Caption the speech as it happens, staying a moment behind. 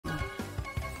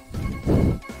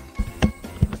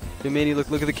Yo, Manny,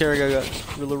 look at the character I got.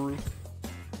 Rillaroo.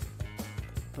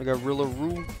 I got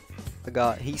Rillaroo. I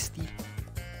got Hasty.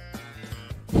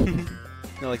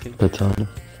 I like him. Katana.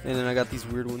 And then I got these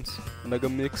weird ones. Mega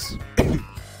Mix.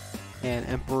 And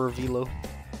Emperor Velo.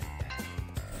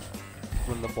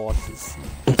 From the bosses.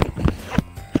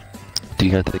 Do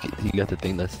you got the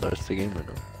thing that starts the game or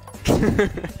no?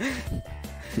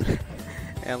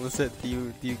 Alan said,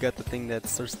 do you got the thing that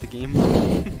starts the game?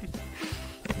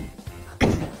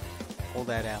 Hold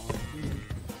that, Alan.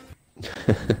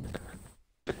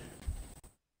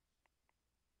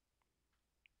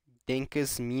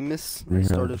 Dankus Mimus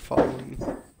started following me.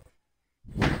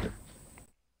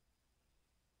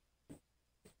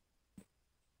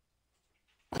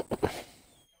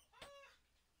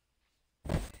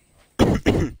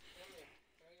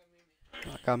 I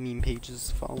got meme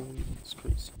pages following me. It's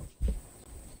crazy.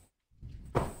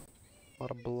 A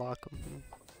lot of block them.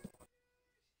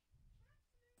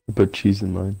 Put cheese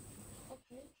in mine.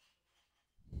 Okay.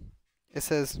 It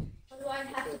says. Why do I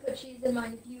have to put cheese in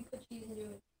mine if you put cheese in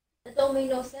yours? That don't make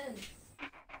no sense. It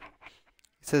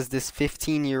says this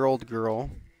 15-year-old girl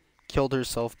killed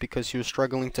herself because she was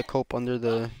struggling to cope under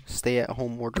the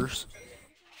stay-at-home orders.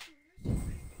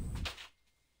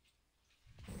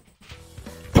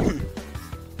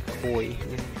 Boy.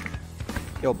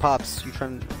 Yo, Pops, you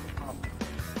trying to...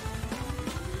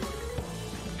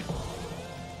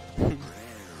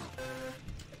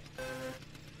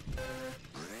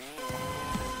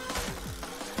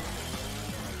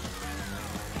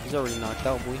 He's already knocked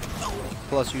out, boy.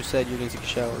 Plus, you said you're gonna take a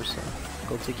shower, so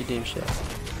go take your damn shower.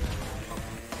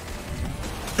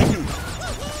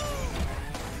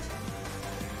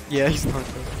 Yeah, he's knocked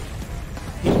out.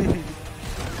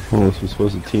 Oh, we're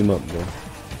supposed to team up, bro.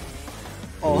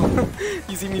 Oh,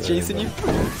 you see me chasing you?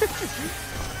 Alright,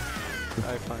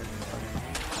 fine.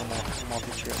 I'm off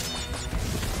the trail.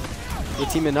 We're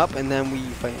teaming up and then we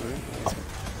fight, right?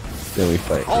 Then we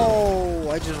fight.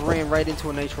 Oh, I just ran right into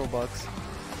a nitro box.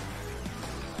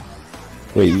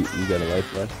 Wait, you got a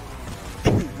life left?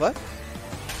 What?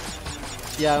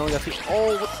 Yeah, I only got 50.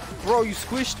 Oh, what? Bro, you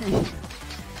squished me.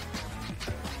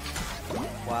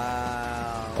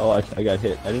 Wow. Oh, I got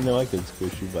hit. I didn't know I could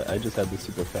squish you, but I just had the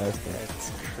super fast one.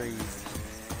 That's crazy.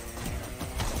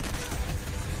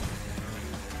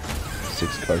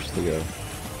 6 cars to go.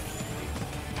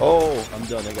 Oh, I'm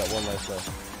done. I got 1 life left.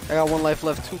 I got 1 life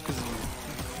left too, cause of you.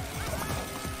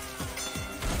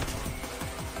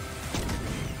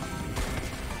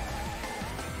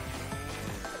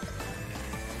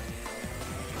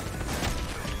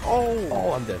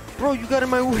 Oh, I'm dead. Bro, you got in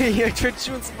my way. I tried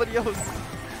shooting somebody else.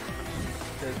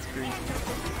 That's crazy.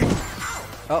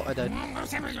 Oh, I died.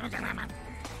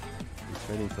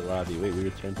 Returning to lobby. Wait, we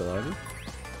returned to lobby?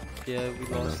 Yeah, we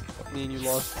lost. Me and you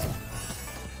lost.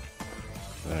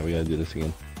 Alright, we gotta do this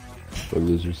again. We're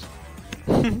losers.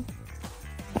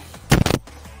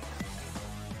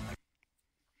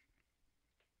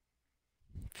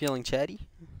 Feeling chatty?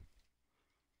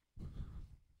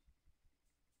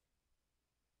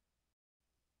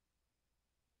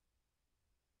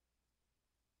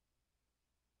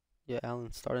 Yeah,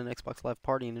 Alan, start an Xbox Live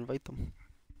party and invite them.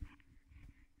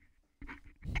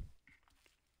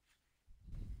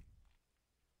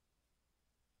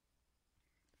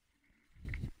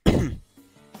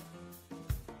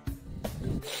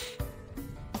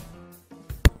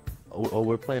 Oh,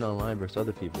 we're playing online versus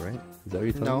other people, right? Is that what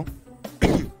you're telling No.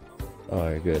 me?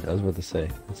 Alright, good. I was about to say.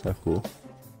 That's not cool.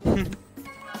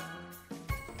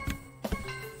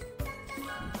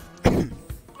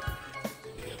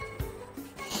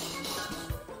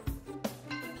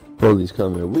 Police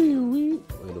coming. Wee wee.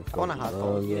 Go on a hot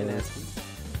dog. You didn't ask me.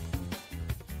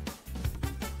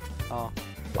 Oh.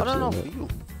 Oh, no, for you.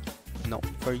 No,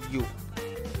 for you.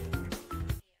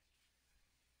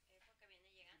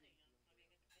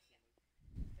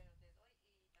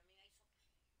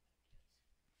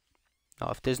 No,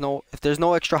 if there's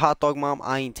no extra hot dog, Mom,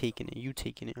 I ain't taking it. You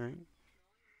taking it, right?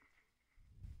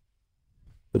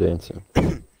 Good answer.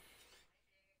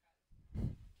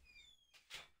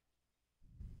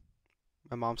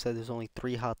 My mom said there's only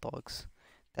 3 hot dogs.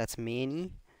 That's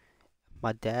Manny,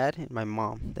 my dad, and my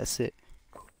mom. That's it.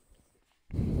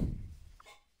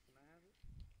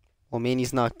 Well,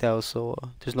 Manny's knocked out, so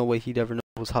there's no way he'd ever know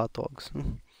it was hot dogs.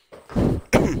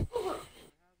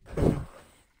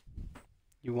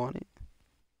 You want it?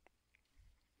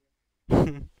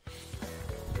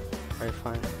 Alright,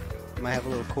 fine. You might have a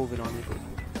little COVID on you, but...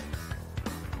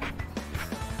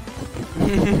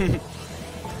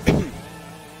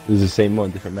 This is the same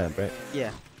one, different map, right?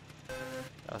 Yeah.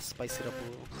 Gotta spice it up a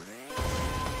little.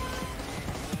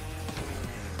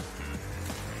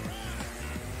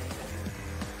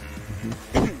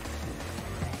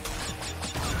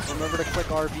 Remember to click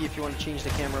RB if you want to change the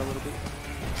camera a little bit.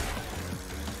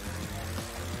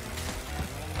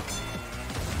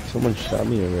 Someone shot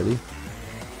me already.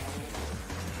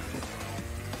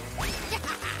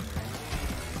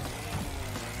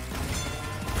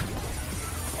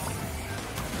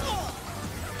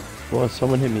 Well,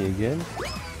 someone hit me again?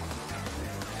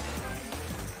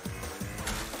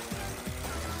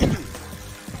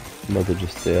 Mother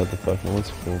just stay out the fucking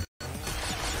what's cool.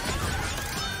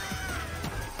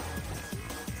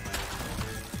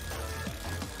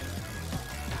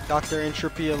 Dr.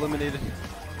 Entropy eliminated.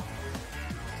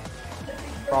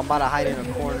 Bro, I'm about to hide in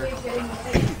a corner.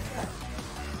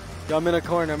 Yo, I'm in a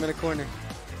corner,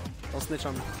 Don't snitch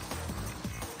on me.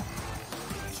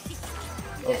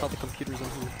 I thought the computer's in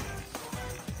here.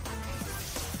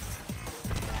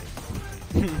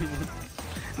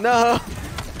 No!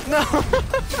 No!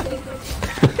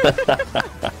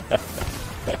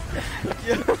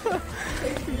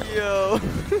 Yo!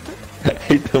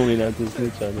 He told me not to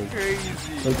snitch on him. Crazy.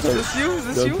 Don't Is this you? Is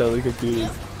this don't you? tell the computer.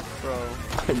 Bro.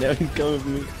 Now he's coming for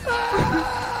me.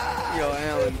 Yo,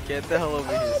 Alan, get the hell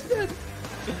over here.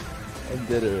 I'm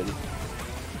dead already.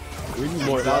 We need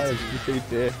more lives. You stay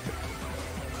there.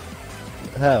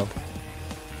 How?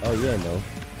 Oh yeah, no.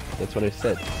 That's what I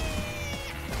said.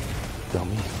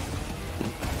 Dummy.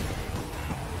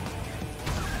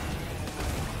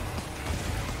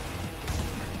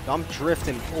 I'm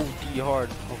drifting OD hard.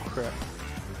 Oh crap.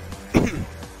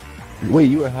 Wait,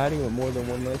 you were hiding with more than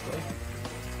one life left?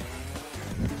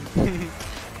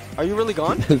 Are you really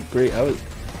gone? That's great. I was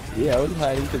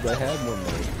hiding because I had one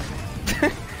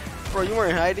life. Bro, you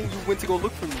weren't hiding. You went to go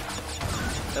look for me.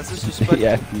 That's disrespectful.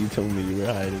 Yeah, you told me you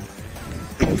were hiding.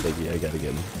 I was like, yeah, I gotta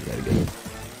get him.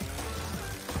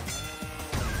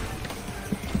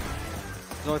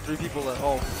 There's only 3 people left.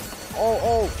 Oh.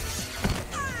 Oh.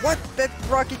 What? That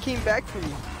rocket came back for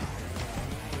me.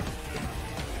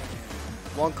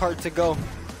 1 cart to go.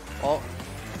 Oh.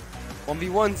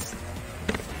 1v1s.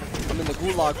 I'm in the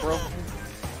gulag, bro.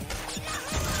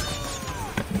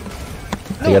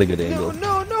 I got a good angle.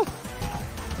 No.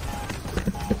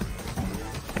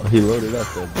 Oh, he loaded up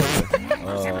there.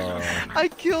 I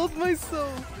killed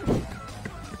myself.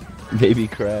 Baby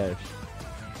crash.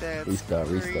 That's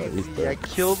Restart. I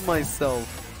killed myself.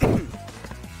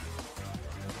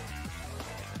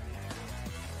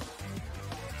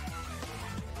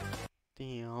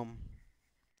 Damn.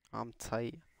 I'm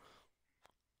tight.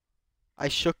 I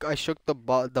shook the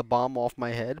bomb off my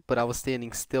head, but I was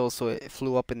standing still, so it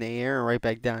flew up in the air and right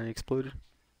back down and exploded.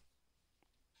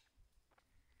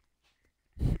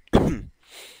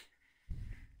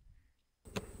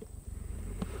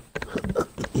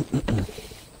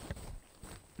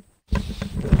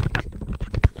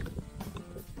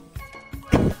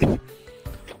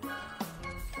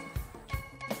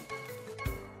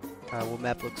 What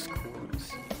map looks cool? Let me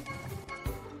see.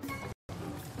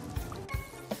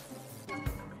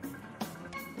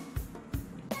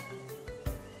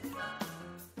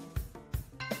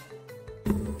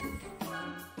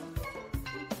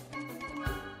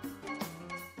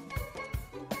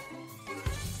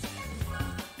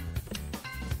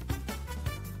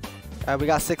 Alright, we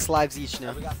got 6 lives each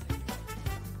now.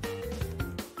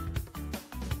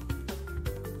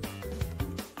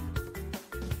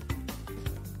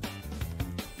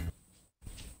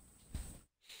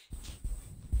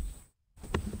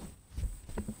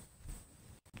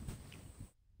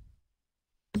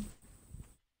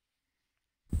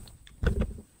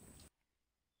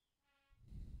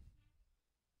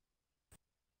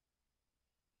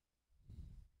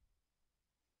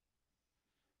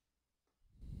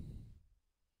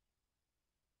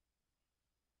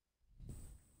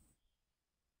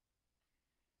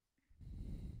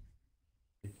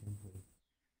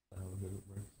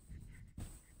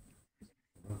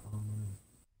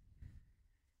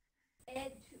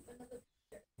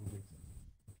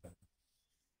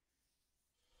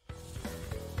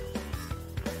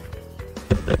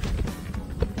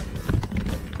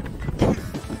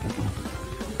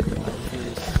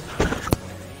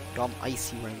 I'm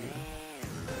icy right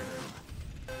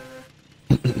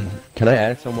now. Can I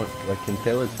add someone? Like, can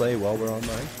Taylor play while we're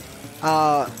online?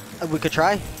 We could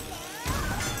try.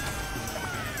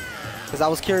 Cause I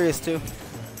was curious too.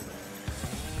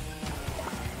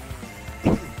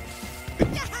 No,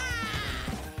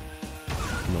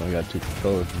 I got 2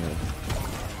 controllers, man.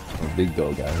 I'm a big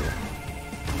dog out here.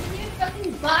 You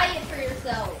fucking buy it for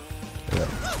yourself. Yeah.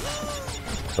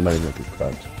 Somebody make a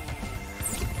crouch.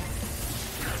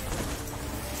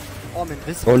 Oh, I'm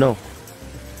invisible. Oh no.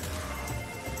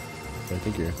 I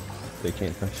think they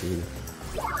can't touch you either.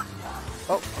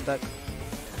 Oh, I'm back.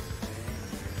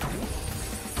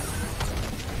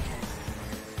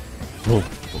 Oh,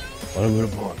 I'm gonna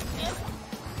block.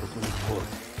 Look on the floor.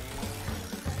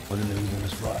 What are they in the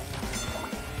spot?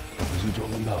 What was you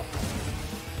talking about?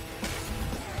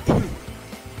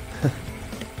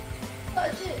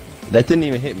 Touch it. That didn't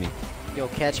even hit me. Yo,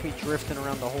 catch me drifting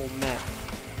around the whole map.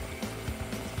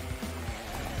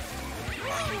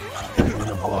 In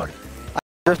the party.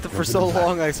 Drifted for so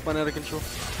long, I spun out of control.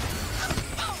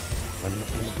 I'm in the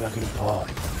back of the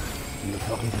party. In the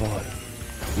fucking party.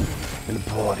 In the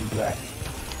party back.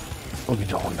 What are you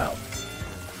talking about?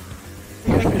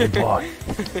 In the party.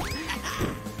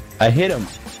 I hit him.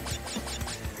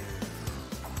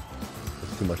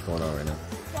 There's too much going on right now.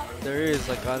 There is,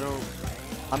 like,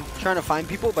 I'm trying to find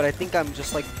people, but I think I'm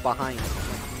just, like, behind.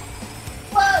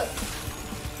 Whoa!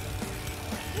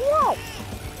 Whoa!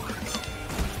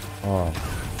 Oh.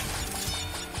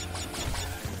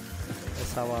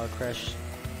 That's how, Crash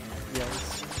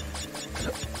yells.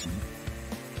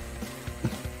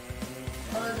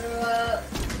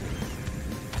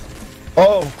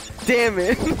 Oh! Damn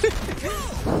it!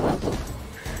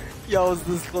 Yo, I was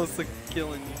this close to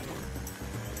killing you.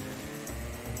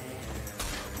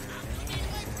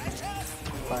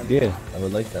 Yeah, I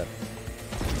would like that.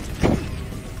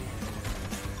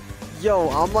 Yo,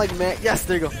 I'm like, man. Yes,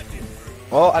 there you go.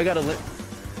 Oh, I got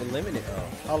eliminate.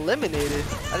 Oh. Eliminated.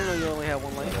 I didn't know you only had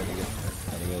one I life. didn't get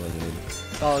eliminated.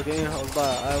 Oh, okay. I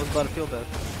was about to feel bad.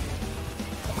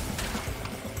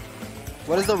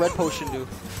 What does the red potion do?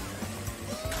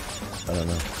 I don't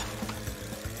know.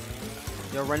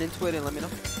 Yo, run into it and let me know.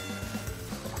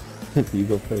 You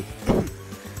go first.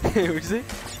 What'd you say?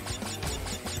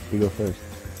 You go first.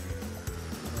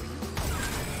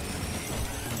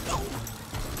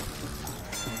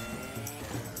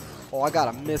 Oh, I got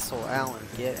a missile, Alan.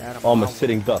 Get out of my Oh, I'm a way.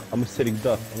 sitting duck. I'm a sitting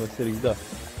duck. I'm a sitting duck.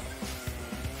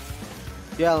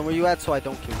 Yo, Alan, where you at so I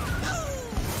don't kill you?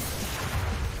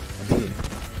 I'm here.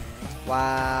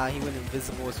 Wow, he went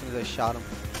invisible as soon as I shot him.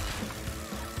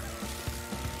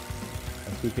 I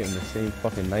keep getting the same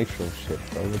fucking nitro shit,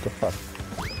 bro. What the fuck?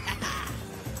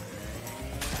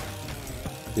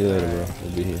 See you later, bro.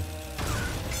 We'll be here.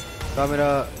 You want me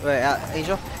to... Wait,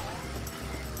 Angel?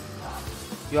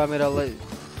 You want me to let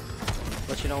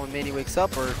you know when Manny wakes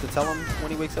up, or to tell him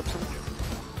when he wakes up soon?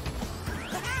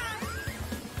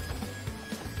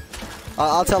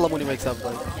 I'll tell him when he wakes up,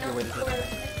 but you're waiting for him.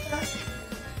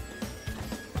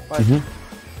 Bye.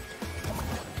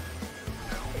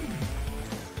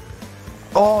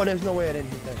 Oh, there's no way I didn't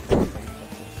hit that.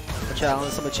 Watch out,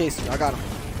 unless somebody chasing you. I got him.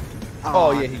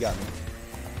 Oh, yeah, he got me.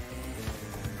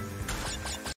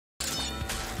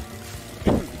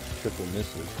 Triple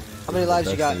misses. How many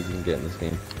lives you got? You can get in this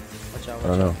game. Watch out, I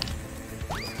don't know.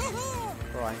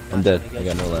 Bro, I'm dead. I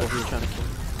got no life.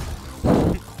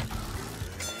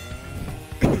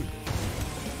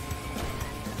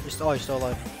 You're still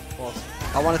alive. Well,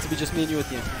 I want it to be just me and you at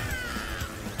the end.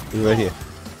 He's right here.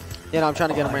 Yeah, no, I'm trying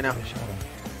to get him right now.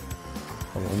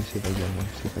 Hold on, let me see if I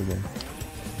get him.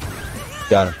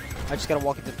 Got him. I just gotta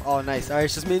walk into. Oh, nice. Alright,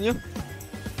 it's just me and you?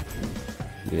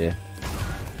 Yeah.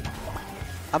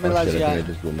 How many lives you I got? think I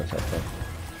just blew myself up.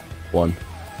 One.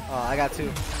 Oh, I got 2.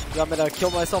 You want me to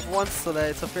kill myself once so that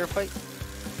it's a fair fight?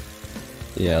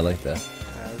 Yeah, I like that.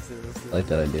 Alright, let's do this. I like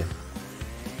that idea.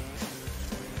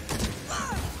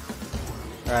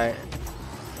 Alright.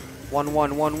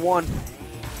 1-1-1-1.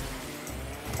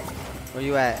 Where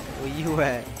you at? Where you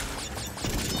at?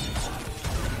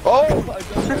 Oh! I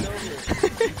got right over.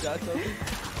 You shot something?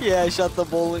 Yeah, I shot the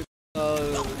bowling.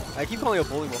 I keep calling it a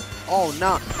bowling ball. Oh,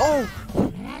 nah. Oh!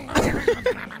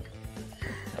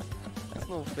 That's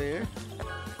no fair.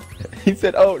 He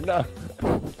said, oh, no.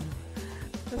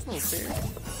 That's no fair.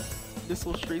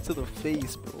 Missile straight to the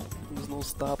face, bro. There's no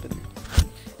stopping.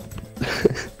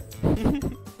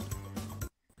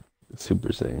 Super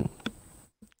Saiyan.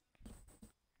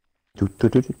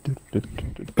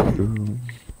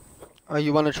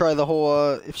 You want to try the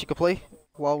whole, if she could play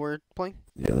while we're playing?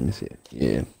 Yeah, let me see it.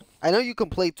 Yeah. I know you can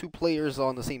play 2 players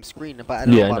on the same screen, but I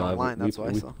don't know about online, that's why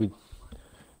I saw.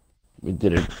 We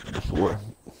did it before.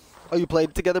 Oh, you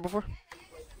played together before?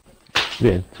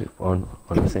 Yeah, on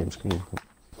the same screen.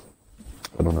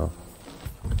 I don't know.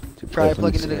 Try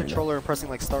plugging in the controller and pressing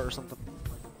like start or something.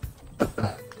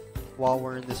 While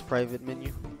we're in this private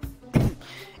menu.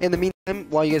 In the meantime,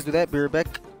 while you guys do that, be right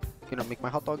back. Gonna make my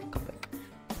hot dog and come back.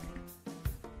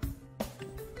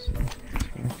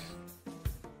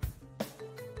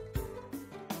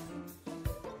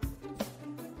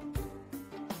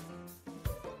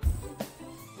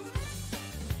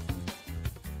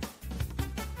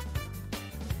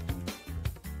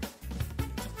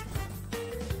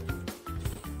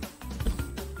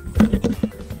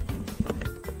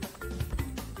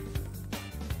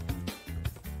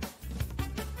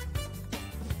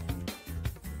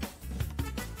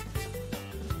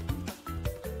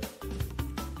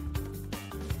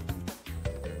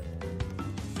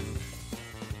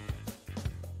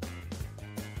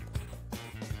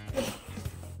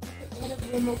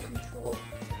 remote control.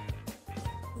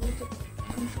 Remote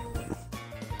control.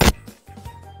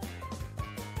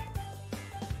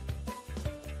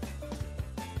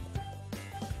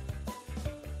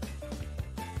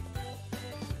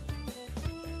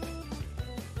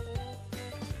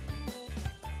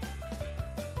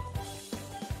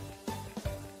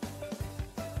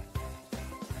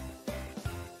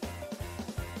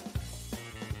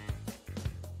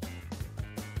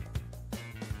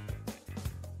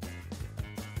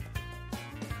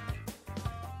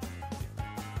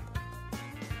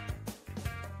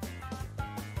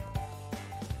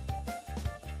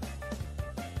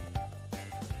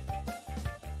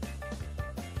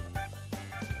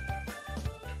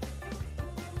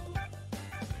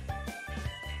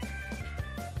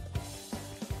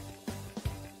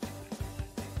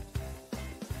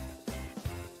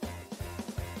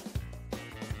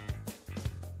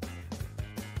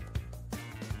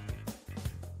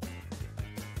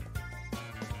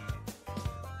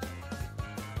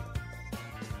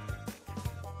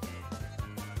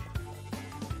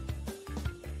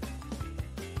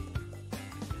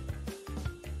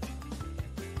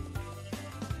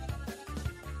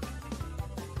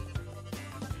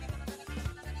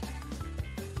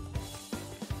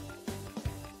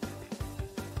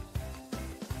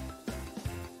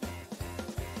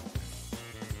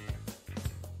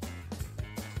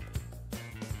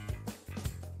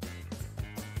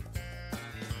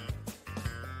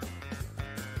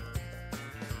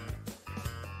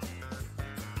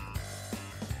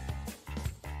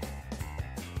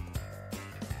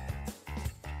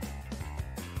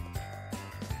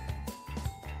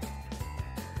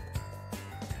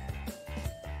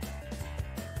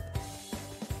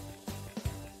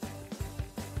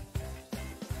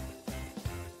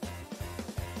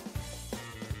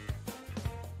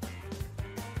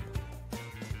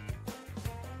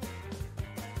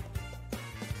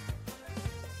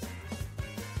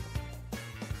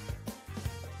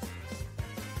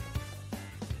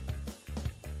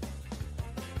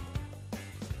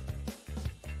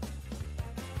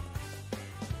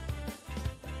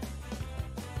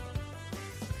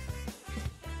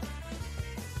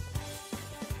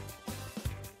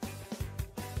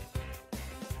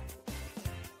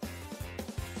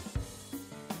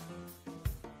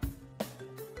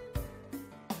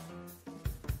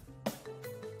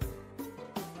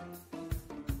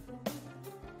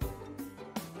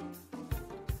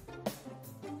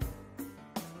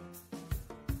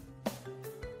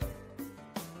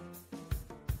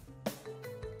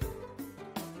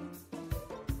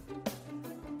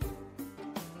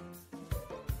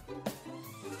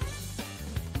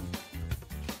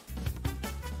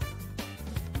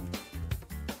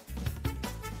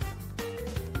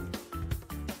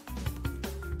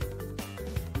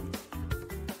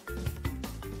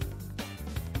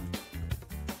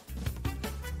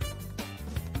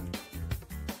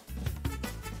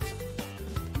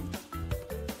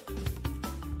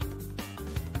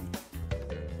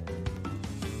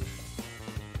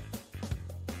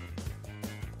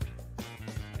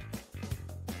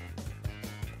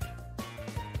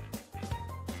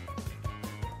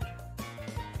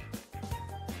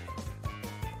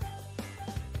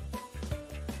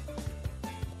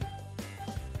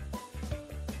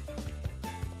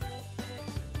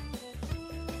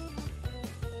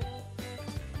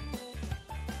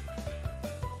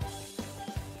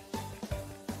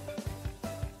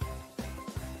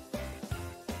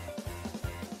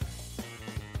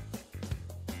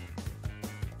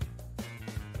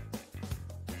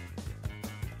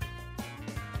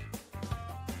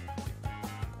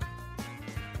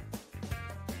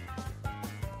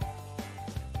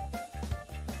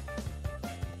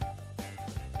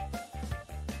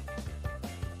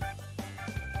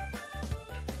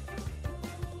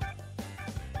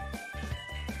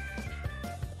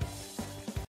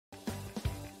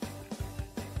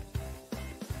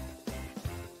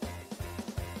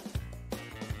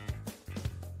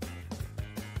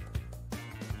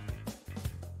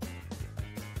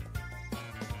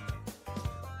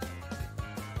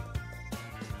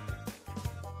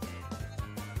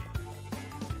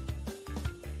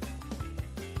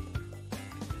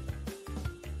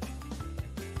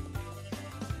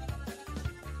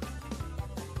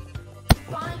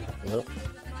 Hello?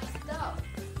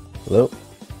 Hello?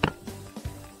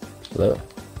 Hello?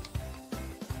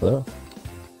 Hello?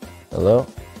 Hello?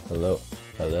 Hello?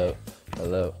 Hello?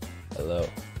 Hello? Hello?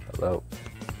 Hello?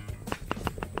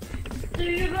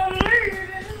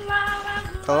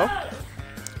 Hello?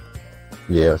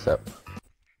 Yeah, what's up?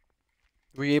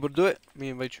 Were you able to do it? Let me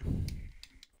invite you.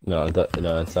 No, no,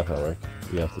 it's not gonna work.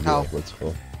 You have to do How? like what's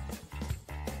full.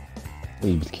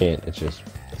 You can't.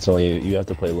 It's only you have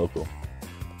to play local.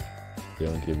 They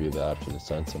don't give you the option to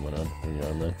sign someone on when you're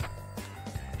online.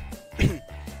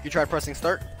 You tried pressing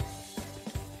start?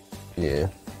 Yeah.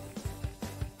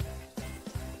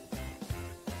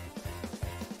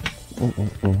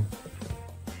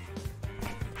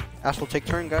 Astral, take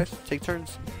turn, guys. Take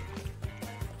turns.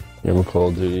 Yeah, we're Call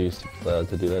of Duty allowed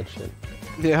to do that shit.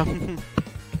 Yeah.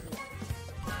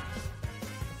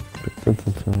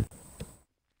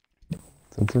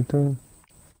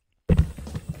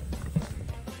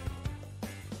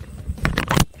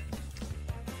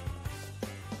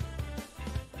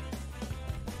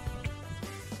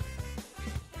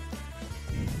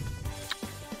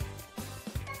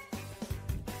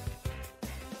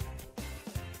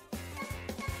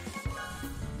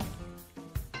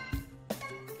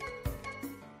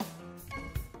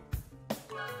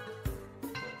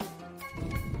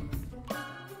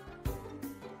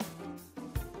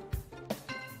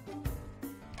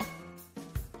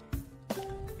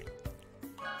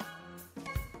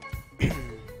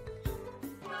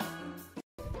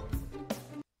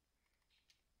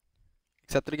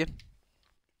 Accept it again.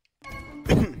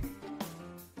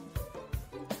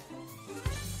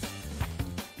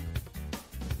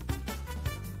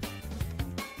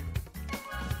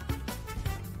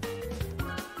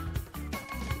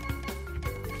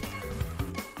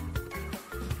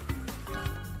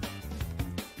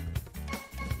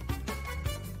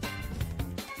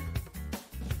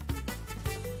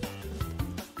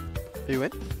 Are you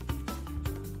in?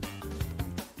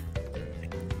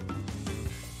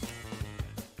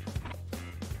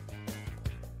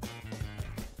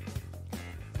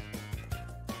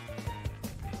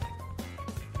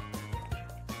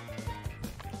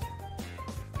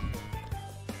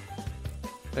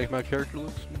 Like my character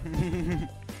looks.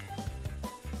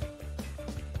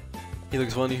 He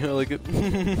looks funny, I like it.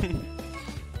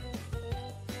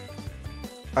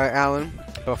 Alright, Alan,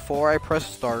 before I press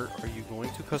start, are you going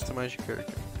to customize your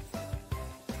character?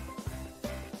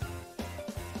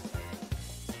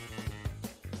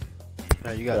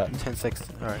 Alright, you got 10 seconds.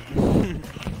 Alright.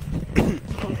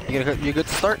 You good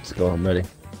to start? Let's go, I'm ready.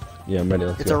 Yeah, I'm ready,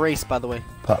 let's It's go. a race, by the way.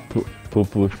 Poo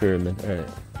poo pyramid. Alright.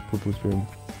 Poo poo pyramid.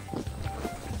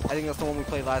 I think that's the one we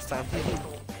played last time.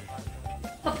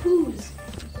 Papoose.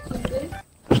 Good.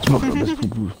 Let's talk about this poo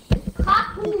poo.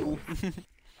 Papoo.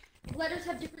 Letters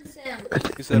have different sounds.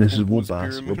 And this is whoop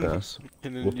ass, whoop ass.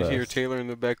 And then Whoop you hear ass. Taylor in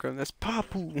the background. That's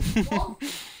Papu. Womp.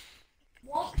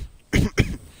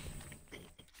 Womp.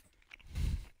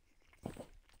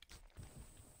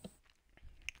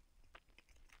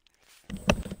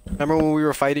 Remember when we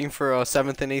were fighting for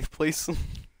 7th and 8th place?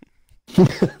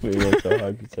 We worked so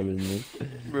hard for 7 minutes.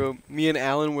 Bro, me and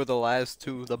Alan were the last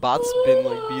two. The bots been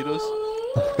like beat us.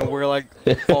 And we're like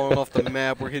falling off the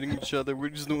map. We're hitting each other. We're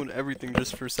just doing everything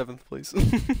just for 7th place.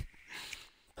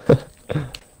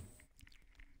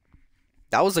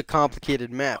 That was a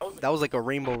complicated map. That was like a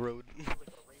rainbow road.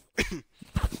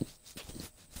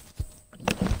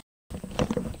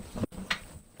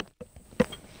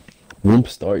 Room,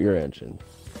 start your engine.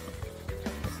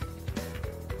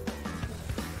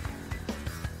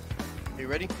 Are you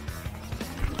ready?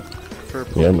 For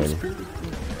Yeah, I'm ready. Spirit?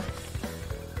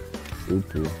 Poo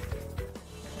poo.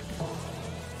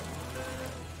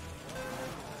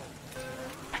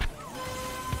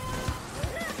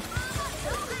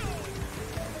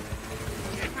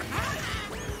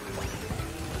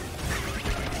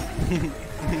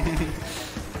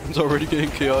 It's already getting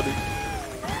chaotic.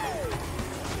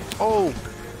 Oh!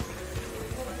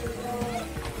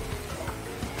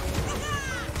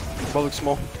 Public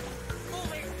small.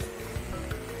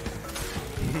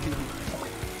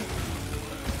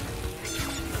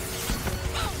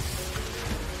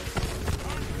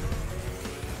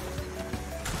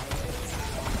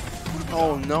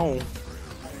 Oh no.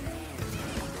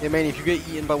 Yeah, man, if you get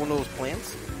eaten by one of those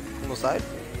plants on the side,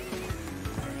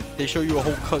 they show you a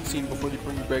whole cutscene before they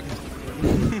bring you back.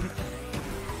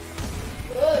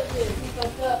 Good, dude. He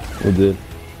fucked up. We did.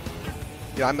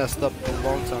 Yeah, I messed up a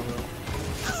long time ago.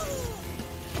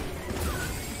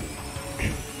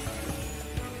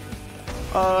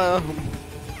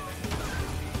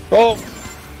 Oh!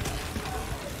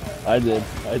 I did.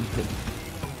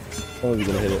 Someone's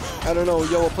gonna hit it. I don't know.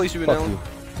 Yo, what place you in, Fuck Alan? you.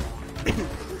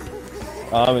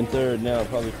 I'm in third now,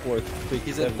 probably fourth, fifth,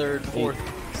 He's in seventh, third, eighth, fourth,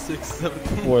 sixth,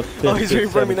 seventh. fourth, fifth, Oh, he's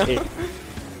sixth, waiting for me now. seventh,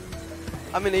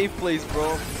 eighth. I'm in 8th place,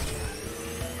 bro.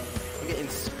 I'm getting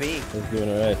spanked. He's doing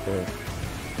alright for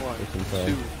 1, some time.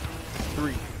 2,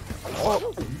 3.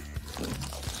 Oh.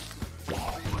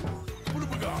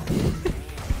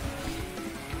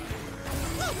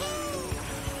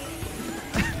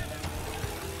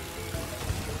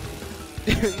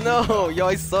 No, yo,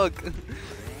 I suck.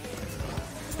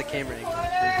 It's the camera angle.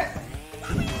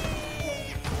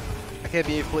 I can't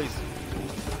be 8th place.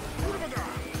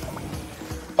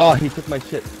 Oh, he took my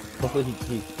shit. Hopefully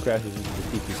he crashes into the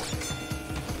TP.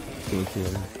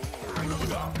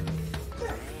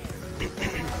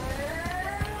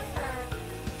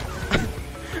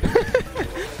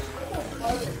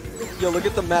 Yo, look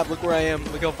at the map. Look where I am.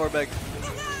 Look how far back.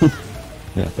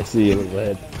 Yeah, I see you. Go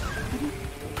ahead.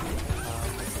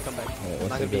 Come back. Alright, I'm not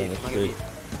once I gonna be. get on I'm the not gonna be. street.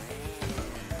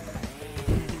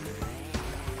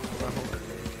 Hold on.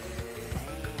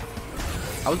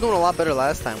 I was doing a lot better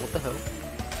last time. What the hell?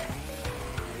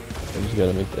 I just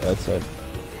gotta make the outside.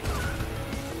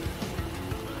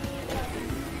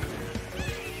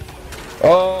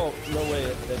 Oh, no way.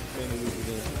 That's made me lose the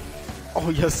game. Oh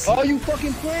yes. Oh, you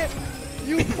fucking plant!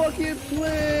 You fucking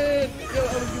plant! Yo, I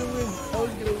was gonna win. I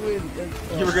was gonna win.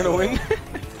 That's, You were gonna win?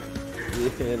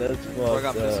 Yeah, that's fucked I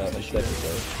got missiles and shit.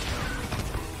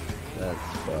 That's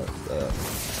fucked up.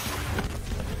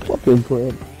 Fucking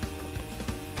plant.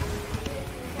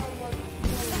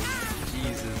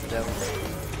 Jesus, that was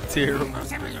terrible. I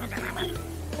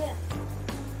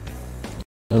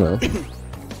don't know.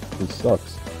 It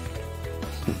sucks.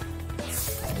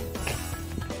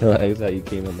 That's how you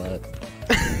came in last.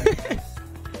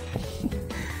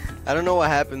 I don't know what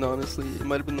happened, honestly. It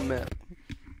might have been the map.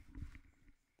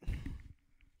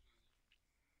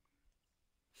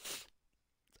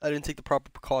 I didn't take the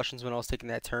proper precautions when I was taking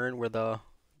that turn where the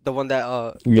one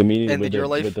that You mean ended your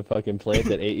life? with the fucking plant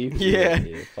that ate you? Yeah.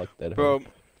 Yeah, fuck that. Bro,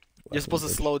 Fucking you're supposed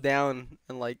to bitch. slow down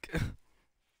and like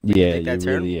Yeah, take that you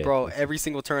turn. really, yeah. Bro, every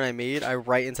single turn I made, I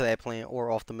right into that plant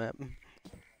or off the map.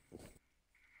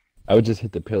 I would just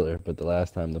hit the pillar, but the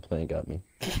last time the plant got me.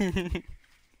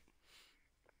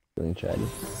 Feeling chatty.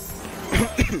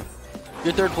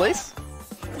 You're 3rd place?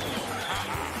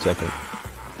 Second.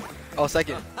 Oh,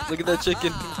 2nd. Look at that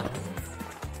chicken.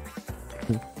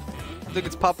 Look,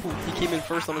 it's Papu. He came in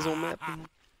first on his own map.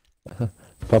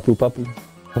 Papu, papu.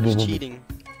 He's cheating.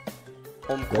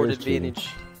 Home court is cheating. advantage.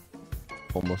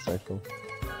 Homosexual.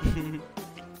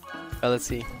 Let's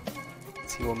see.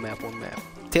 Let's see, one map.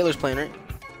 Taylor's playing, right?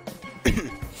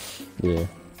 Yeah.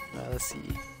 Let's see.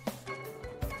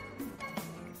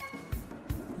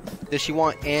 Does she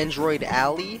want Android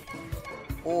Alley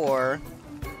or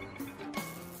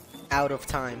Out of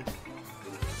Time?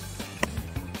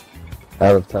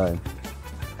 Out of time.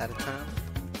 Out of Time?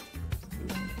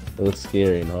 It looks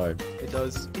scary and hard. It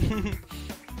does. You didn't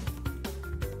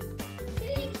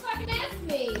even fucking ask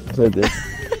me. So I did. You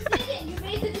didn't. You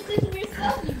made the decision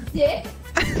yourself, you dick.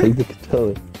 Take the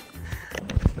controller.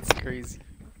 That's crazy.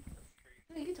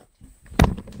 Oh, you can talk.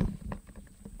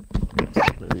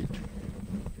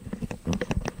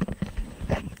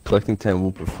 Collecting 10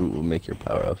 whooper fruit will make your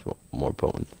power-ups more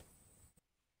potent.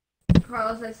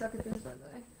 Carlos, I suck at this, by the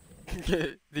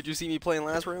way. Did you see me playing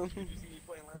last round?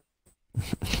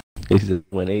 He said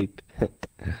 1/8.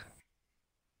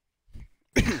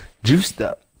 Juiced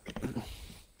up.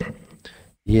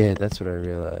 Yeah, that's what I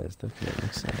realized. Okay, that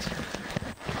makes sense.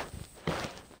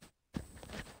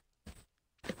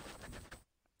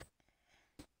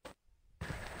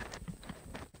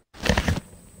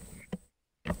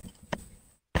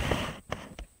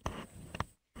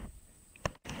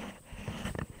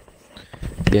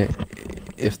 Yeah,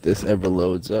 if this ever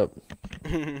loads up.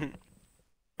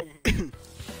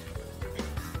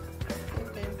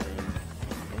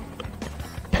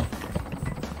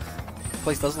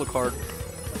 Place does look hard.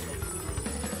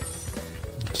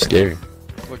 Scary.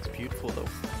 Looks beautiful though.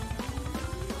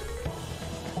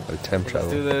 A temp Let's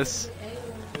travel. do this.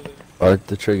 Oh,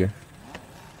 the trigger.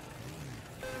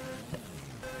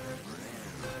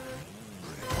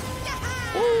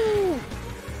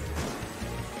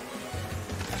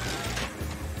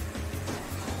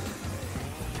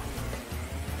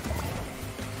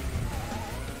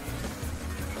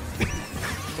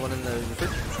 The one in the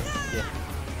fridge? Yeah.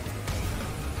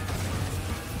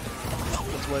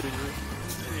 That's why I didn't read.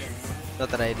 Not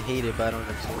that I'd hate it, but I don't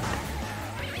think so.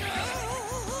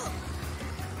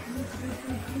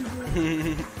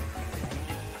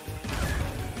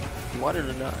 Water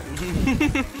or not?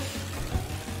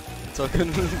 It's all good.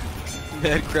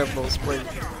 Mad crap, no spray.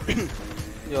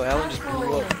 Yo, Alan just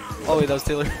blew up. Oh wait, that was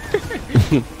Taylor.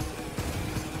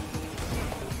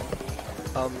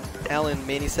 Alan,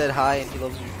 Manny said hi and he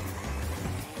loves you.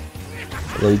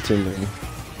 Love you too, man. He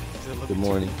said, "Love Good you too."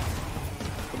 morning.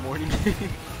 Good morning.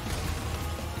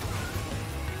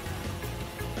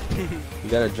 You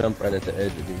gotta jump right at the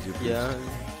edge of these. Yeah.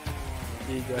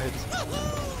 Yeah, you guys.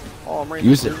 Oh, I'm right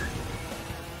Use here. it.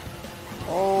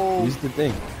 Oh. Use the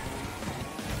thing.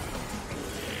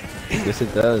 Yes,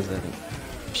 it does.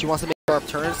 If she wants to make sharp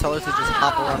turns, tell her to just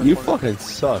hop around the You corner. fucking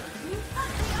suck.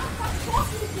 Stop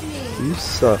talking to me. You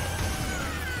suck.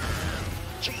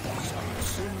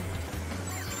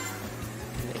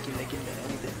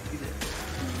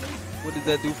 What did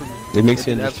that do for me? It makes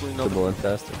you did absolutely nothing. indestructible and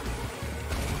faster.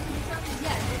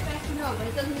 Yeah, it's faster, no, but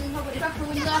it doesn't really help with structure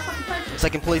when you got fucking punches.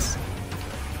 Second place.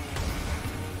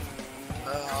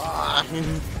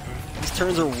 These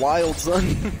turns are wild,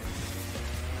 son.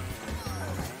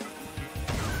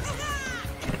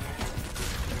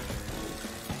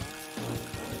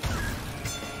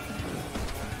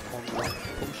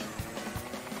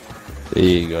 There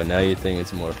you go. Now you think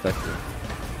it's more effective.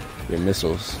 Your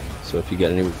missiles. So if you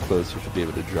get anywhere close, you should be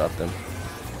able to drop them.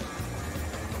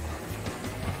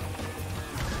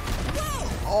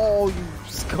 Oh, you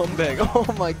scumbag. Oh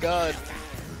my god.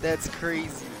 That's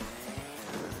crazy.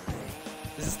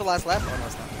 Is this the last lap? Oh, no,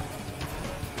 it's not.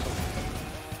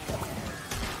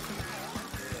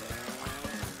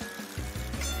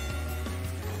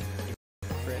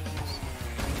 Frick.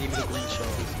 Give me the green shell.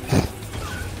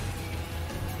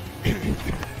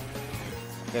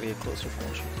 Gotta get closer for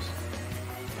my shoes.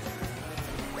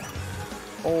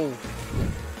 Oh.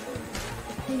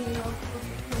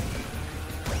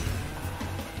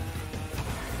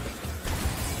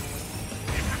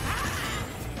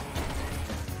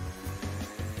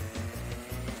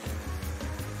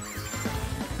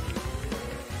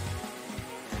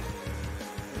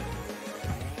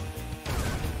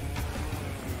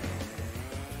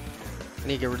 I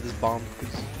need to get rid of this bomb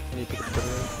because I need to pick up the better.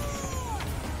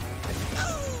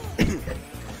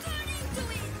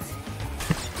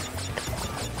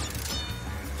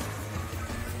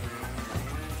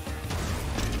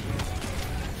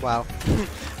 Wow.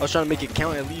 I was trying to make it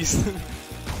count at least.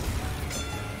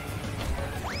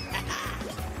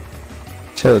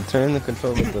 Chill, turn the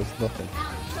controller does nothing.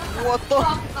 What the?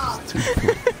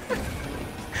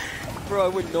 Bro, I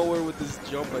went nowhere with this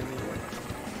jump, I mean.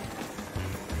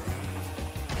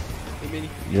 Hey, Minnie.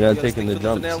 You're not gotta taking stick the to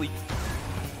jumps. finale.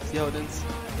 See how it ends?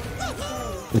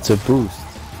 It's a boost.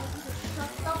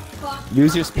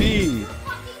 Use your speed.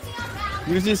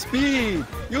 Use your speed.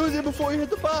 Use it before you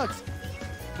hit the box.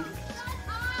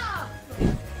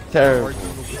 Terrible. I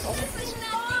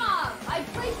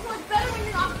play so much better when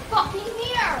you're not fucking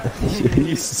here.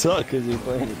 You suck because you're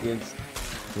playing against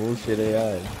bullshit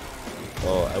AI.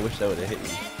 Oh, I wish I would have hit you.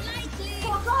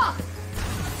 Fuck off.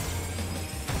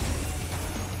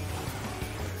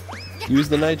 Use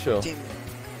the nitro. Damn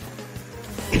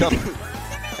it.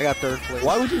 I got third place.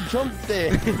 Why would you jump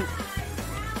there? I'm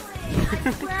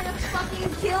trying to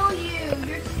fucking kill you.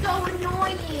 You're so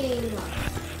annoying.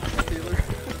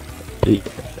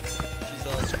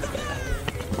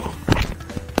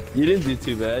 You didn't do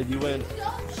too bad. You went. You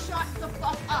don't shut the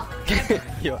fuck up.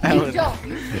 Yo, You Alan. don't.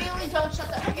 You really don't shut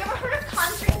the. Have you ever heard of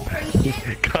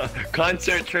concentration?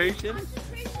 Concentration?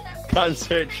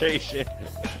 Concentration.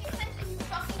 You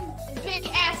fucking big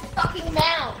ass fucking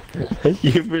mouth.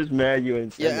 You first mad you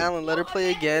and Yeah, Alan, let her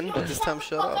play again, but this time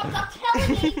shut up. Stop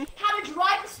telling me how to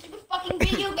drive a stupid fucking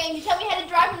video game. You tell me how to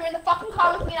drive when you're in the fucking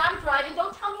car with me and I'm driving.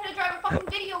 Don't tell me how to drive a fucking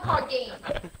video card game.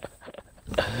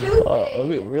 Stupid.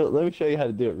 Let me show you how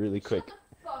to do it really quick.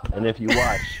 And if you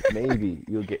watch, maybe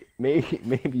you'll get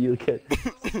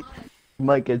you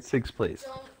might get 6th place.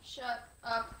 Don't shut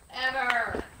up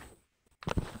ever.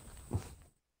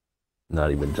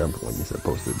 Not even jumping when you're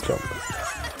supposed to jump.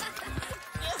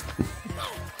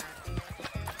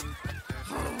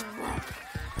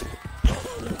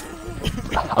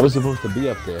 I was supposed to be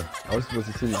up there. I was supposed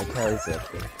to see my character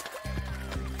up there.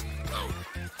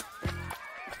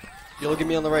 You look at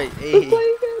me on the right. Hey.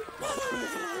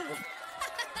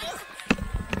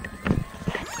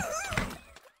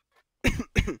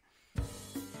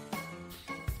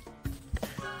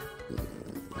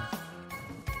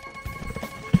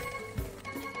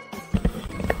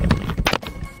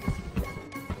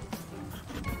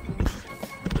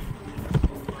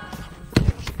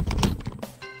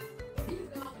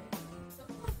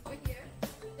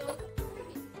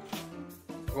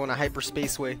 We're going a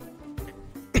hyperspace way.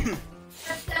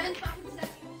 That's 7 fucking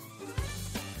seconds.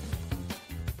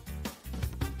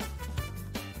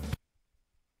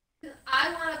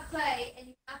 I want to play and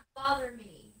you not bother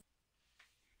me.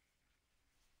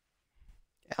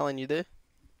 Alan, you there?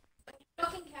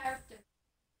 Fucking character.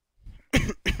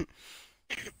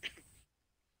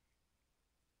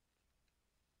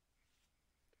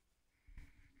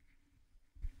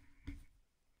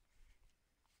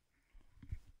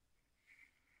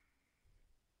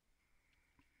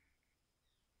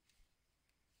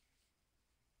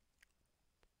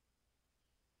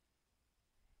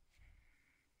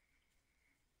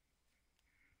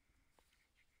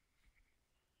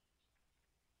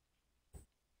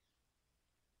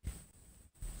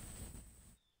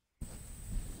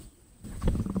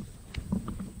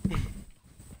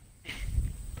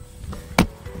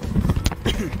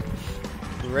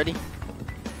 You ready?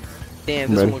 Damn,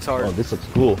 I'm this ready. one looks hard. Oh, this looks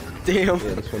cool. Damn.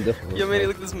 Yeah, this one definitely. Yo, looks man, hard.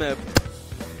 look at this map.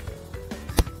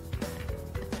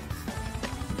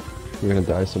 You're gonna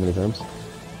die so many times. I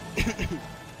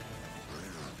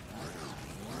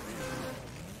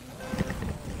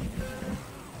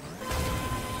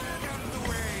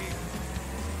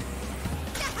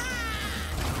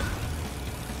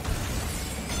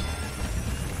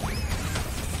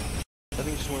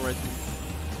think it just went right through.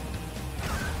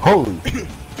 Holy!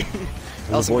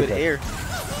 That was some good air.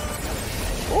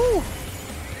 Oh!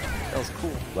 That was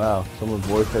cool. Wow, someone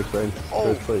vortex right into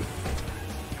first place.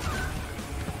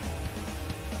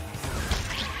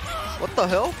 What the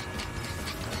hell?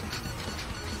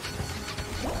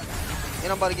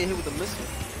 And I'm about to get hit with a missile.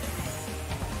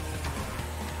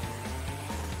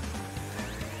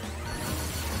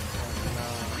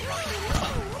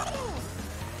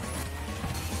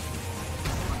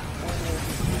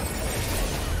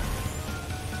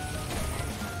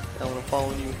 Now when I'm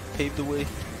following you, pave the way.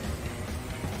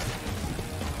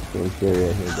 It's scary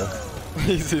out here, bro.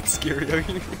 Is it scary out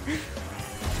here?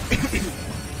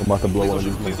 I'm about to blow one of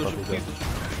these Please don't shoot, motherfuckers please up. don't shoot.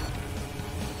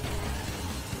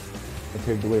 They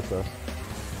paved the way for us.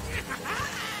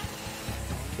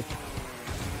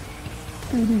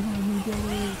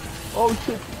 Oh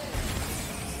shit!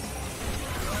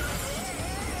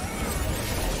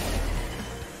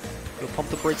 Yo, pump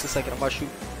the brakes a second. I'm about to shoot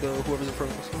whoever's in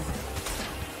front of us.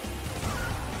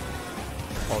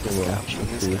 Oh, this guy. I'm shooting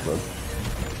this guy.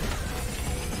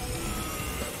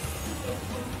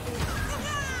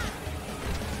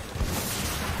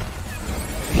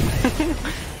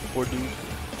 Poor dude.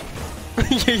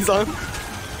 Yeah, he's on.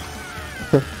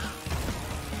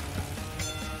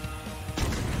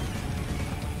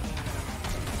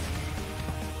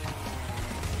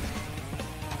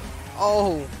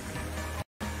 Oh.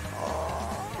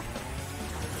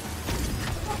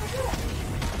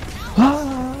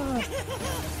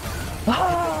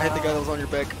 I hit the guy that was on your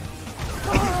back.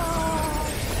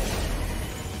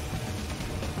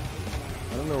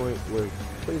 I don't know where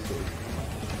place is.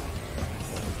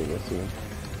 I think I see him.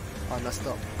 Oh, I messed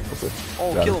up. Okay.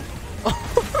 Oh, Got kill him. him.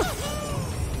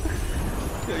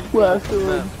 Yeah, you Well, fell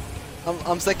off the map.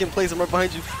 I'm second place. I'm right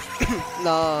behind you.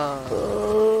 Nah.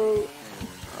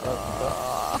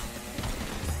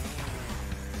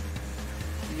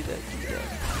 Give me that. Give me that.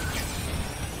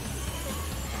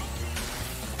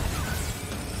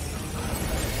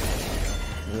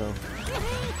 No.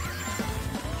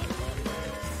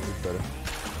 It's better.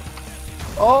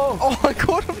 Oh! Oh, I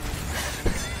caught him.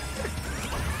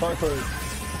 Parkour.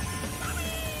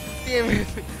 Damn it.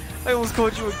 I almost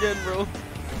caught you again, bro.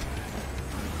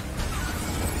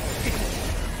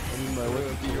 I need my way.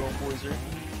 Be your own boys here.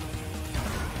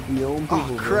 Your own people, Oh,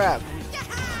 bro. crap.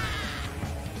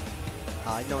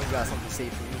 I know he got something to say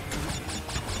for me.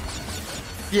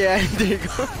 Yeah, there you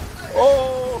go.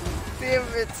 Oh, damn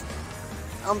it.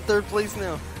 I'm third place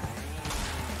now.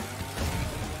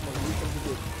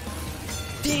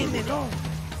 Damn it. Oh.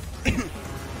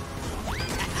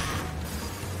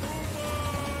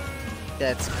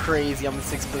 That's crazy. I'm in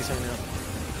 6th place right now.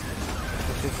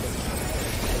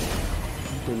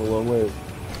 You came a long way.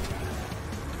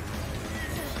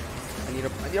 I need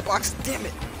a box. Damn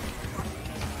it.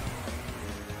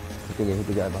 I think I hit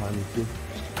the guy behind me too.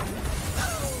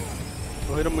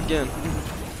 We'll hit him again.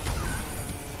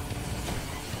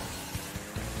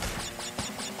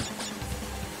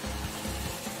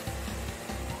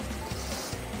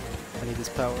 I need this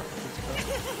power.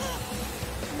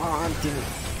 Come on, damn it.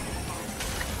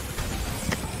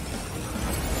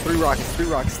 3 rockets, 3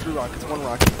 rockets, 3 rockets, 1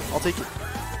 rocket. I'll take it.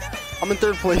 I'm in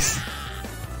 3rd place.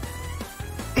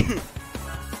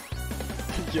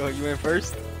 Yo, you went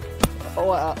first? Oh,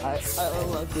 I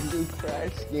unlocked the new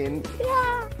crash skin.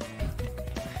 Yeah.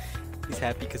 He's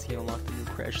happy because he unlocked the new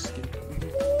crash skin.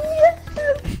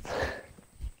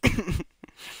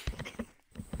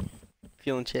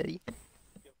 Feeling chatty?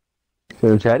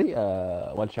 Feeling chatty?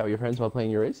 Want to chat with your friends while playing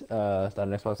your race? Start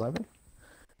an Xbox Live?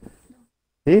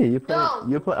 Hey, you play. No.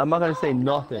 You play. I'm not gonna say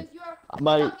nothing.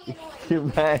 You're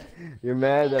mad. You're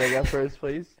mad that I got first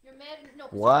place. You're mad. No.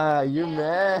 Why? You're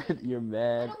mad. You're I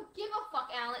mad. don't give a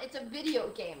fuck, Alan. It's a video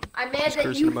game. I'm mad Just that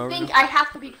cursing you him out think now. I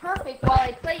have to be perfect while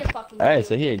I play a fucking game. Alright,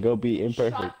 so here, go be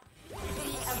imperfect.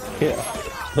 Yeah.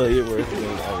 Play your worst game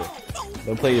ever.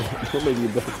 Don't play your. Don't make your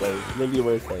best play. Make your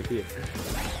worst play. Here.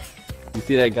 You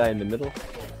see that guy in the middle?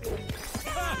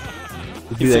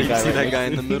 You see right that next guy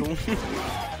to in the me? middle?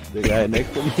 The guy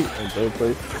next to me in 3rd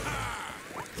place.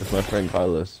 That's my friend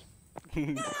Carlos.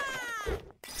 See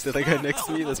that guy next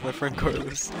to me? That's my friend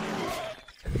Carlos.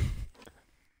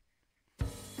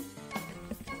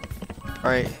 All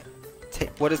right.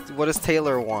 What does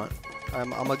Taylor want?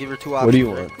 I'm gonna give her two options. What do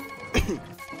you right? want?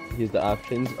 Here's the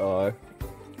options are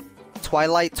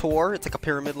Twilight Tour. It's like a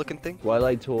pyramid-looking thing.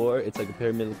 Twilight Tour. It's like a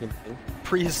pyramid-looking thing.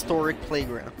 Prehistoric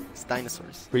playground. It's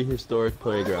dinosaurs. Prehistoric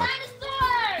playground.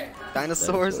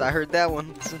 Dinosaurs. I heard that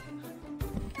one.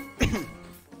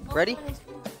 Ready?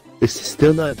 Is it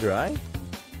still not dry?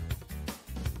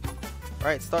 All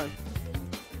right, starting.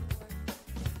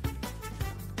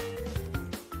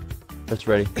 That's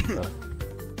ready. Oh.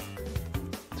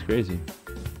 It's crazy.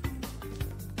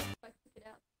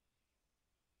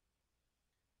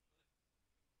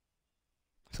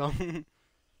 So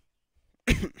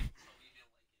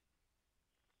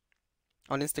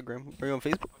on Instagram, are you on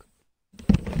Facebook?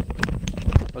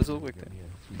 What does it look like there?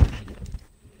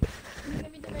 Can you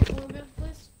give me the red gummy bears,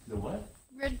 please? The what?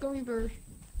 Red gummy bears.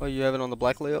 Oh, you have it on the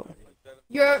black layout?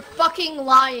 You're fucking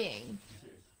lying.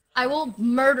 I will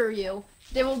murder you.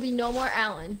 There will be no more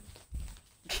Alan.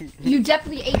 You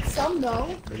definitely ate some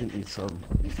though. I didn't eat some.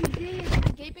 Yes, you did. It's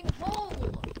a gaping hole.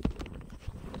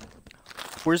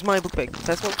 Where's my book bag?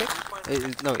 That's my book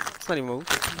bag? No, it's not even my book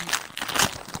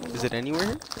bag. Is it anywhere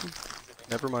here?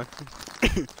 Never mind.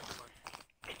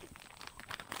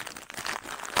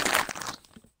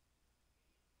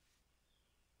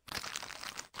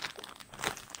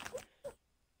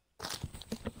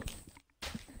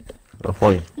 Oh,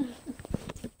 funny.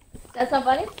 That's not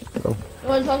funny? No. You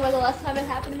want to talk about the last time it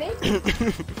happened to me?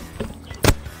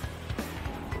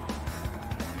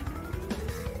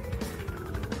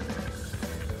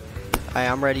 Alright,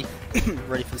 I'm ready.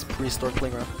 Ready for this prehistoric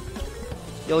playground.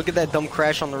 Yo, look at that dumb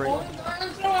crash on the right.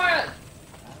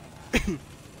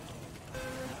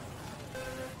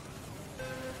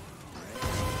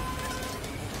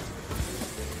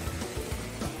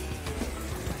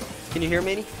 Can you hear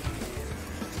me?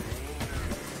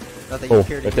 Not that you Oh,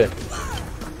 care to right hear. there.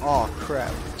 Oh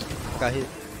crap. Got hit.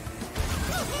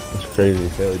 It's crazy.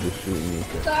 Taylor just shooting me.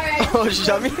 Sorry. Oh, she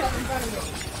shot me? In front of me.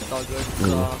 It's all good. It's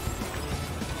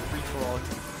free for all.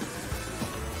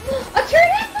 A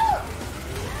tornado!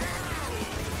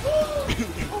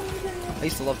 Oh I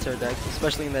used to love pterodactyls,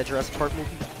 especially in that Jurassic Park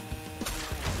movie.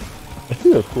 I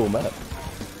think it's a cool map.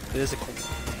 It is a cool.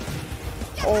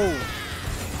 Oh.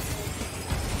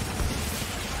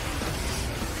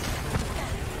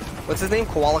 What's his name?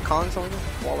 Koala Kong something?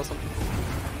 Koala something?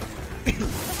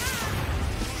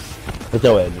 That's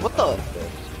no way. What the?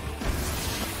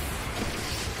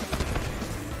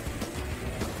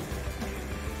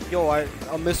 Yo,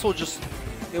 a missile just,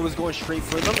 it was going straight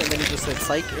for them and then it just said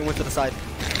psych and went to the side.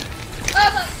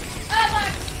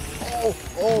 Oh,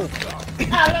 oh.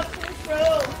 Out of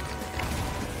control.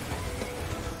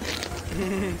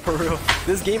 For real.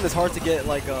 This game is hard to get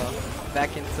like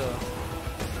back into.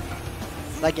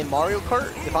 Like in Mario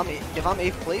Kart, if I'm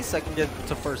 8th place, I can get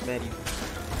to first, man.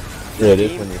 Yeah, it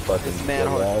is when you're fucking it's mad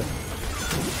hard. loud.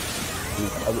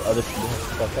 Dude, other people have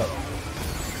to fuck up.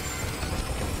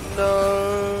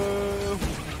 No.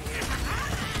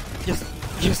 Yes,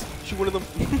 yes, shoot one of them.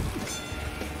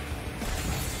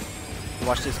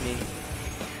 Watch this, me.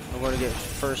 I'm gonna get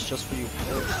first just for you.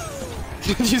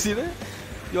 Did you see that?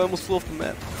 You almost flew off the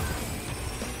map.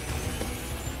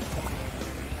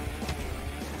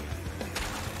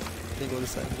 Go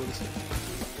this side, go this side.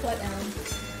 What, Alan?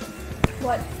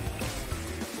 What?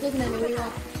 Looking at me, what do you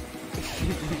want?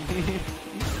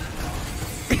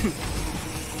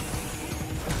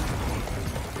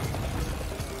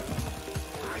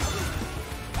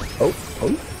 Oh,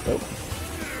 oh, oh.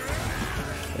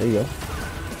 There you go.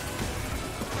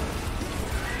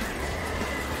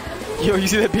 Yo, you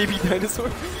see that baby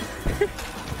dinosaur?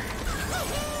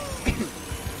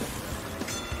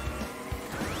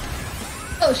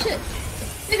 Oh shit!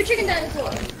 Baby chicken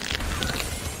dinosaur!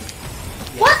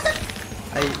 What the?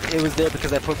 It was there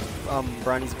because I put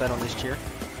Brownie's bed on this chair.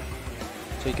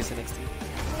 So you can sit next to me.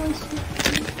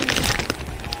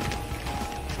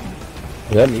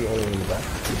 Is that me only in the back?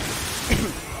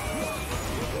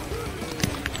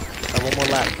 One more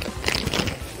lap.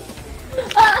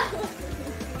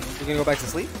 You gonna go back to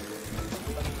sleep?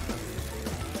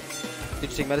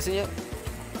 Did you take medicine yet?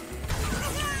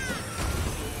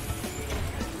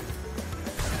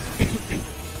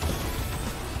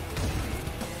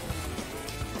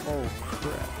 Oh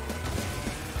crap.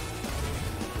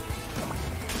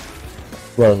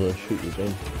 Well, I'm gonna shoot you, then.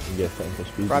 You get something for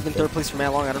speed. Bro, I've been 3rd place for mad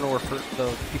long. I don't know where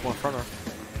the people in front are.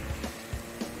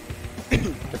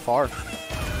 They're far.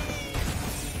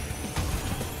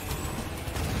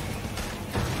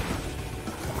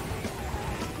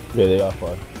 Yeah, they are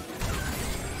far.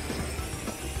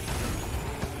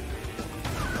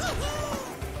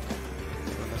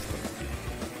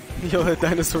 Yo, that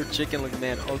dinosaur chicken look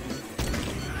man ugly.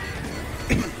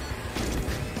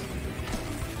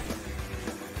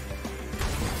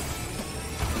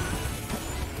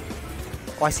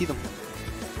 Oh, I see them.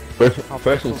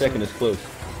 First and second is close.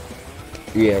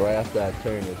 Yeah, right after that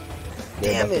turn is.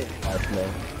 Damn it!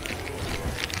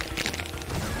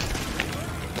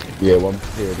 Yeah, one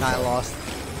here. I lost.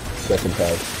 Second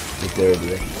pass. It's there,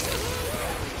 dude.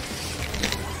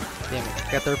 Damn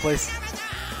it! Got third place.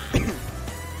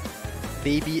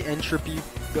 Baby Entropy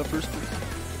got first place.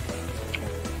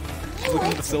 Look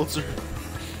at the seltzer.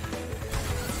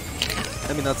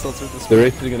 I mean, not seltzer. This The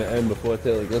race is gonna end before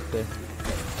Taylor gets there.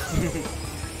 I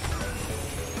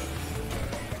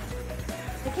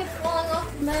keep falling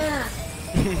off the map.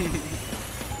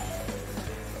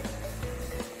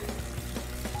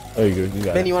 Oh, you good? You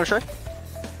got Ben, it. you wanna try?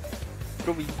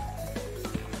 Go be.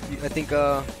 I think See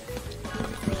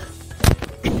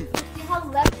how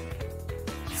left?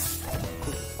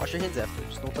 wash your hands after.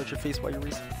 Just don't touch your face while you're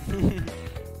racing.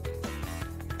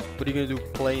 What are you gonna do?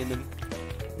 Play and then.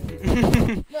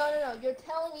 No. You're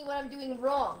telling me what I'm doing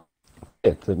wrong.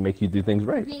 Yeah, to make you do things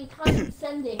right. Being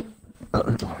condescending.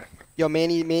 Yo,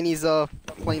 Manny's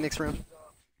playing next round.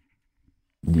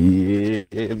 Yeah,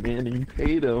 man, you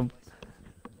paid him.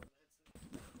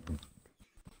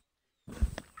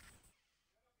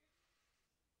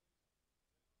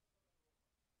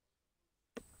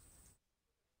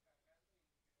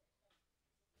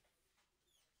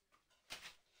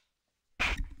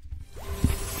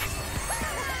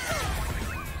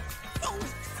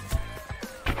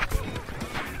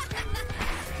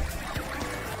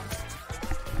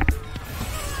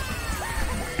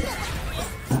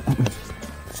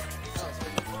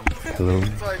 Hello.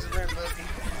 If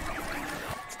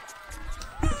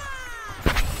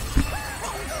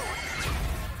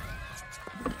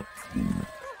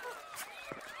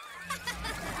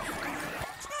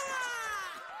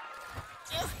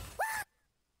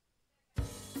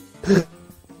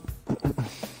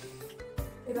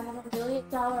I have $1 million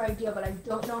idea, but I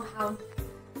don't know how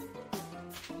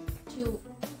to,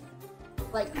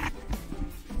 like,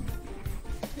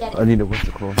 get I it. need a what's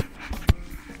it called?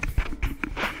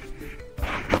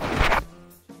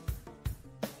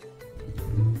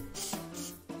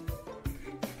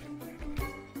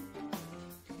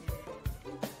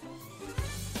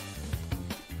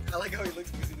 I like how he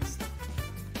looks using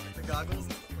the goggles.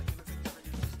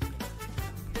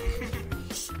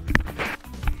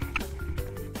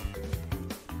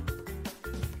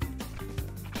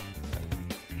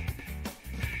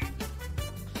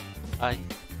 Hi.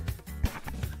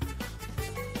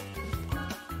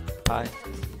 Hi.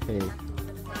 Hey.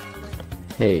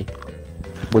 Hey.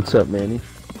 What's up, Manny?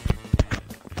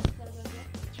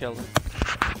 Chilling.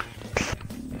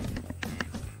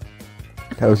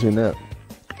 How was your nap?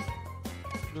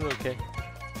 Doing okay.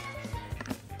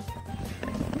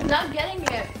 I'm not getting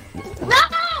it. No!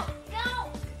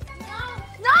 No!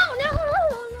 No! No!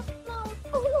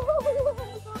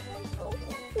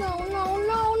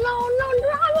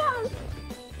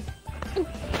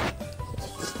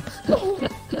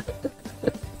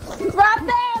 Drop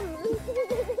them!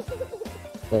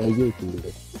 I gave it to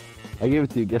you. I gave it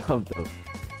to you. Get up, though.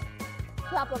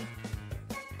 Drop them.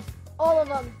 All of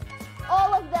them.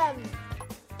 All of them.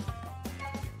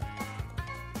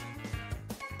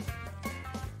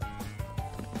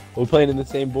 We're playing in the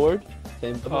same board?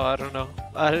 Same Oh, I don't know.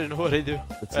 I don't know what I do.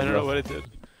 That's I don't know rough. what I did.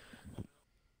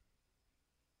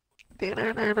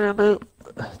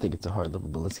 I think it's a hard level,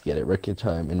 but let's get it. Record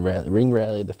time and ring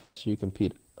rally. The faster you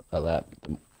compete a lap,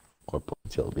 the more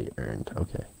points will be earned.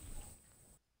 Okay.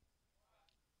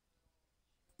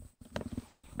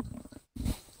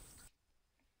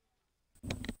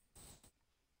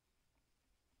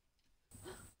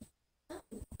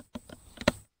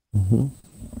 Mm-hmm.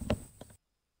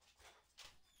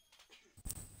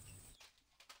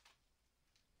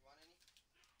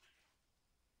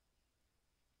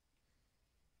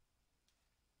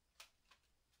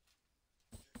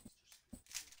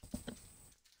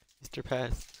 Mr.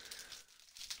 Pass.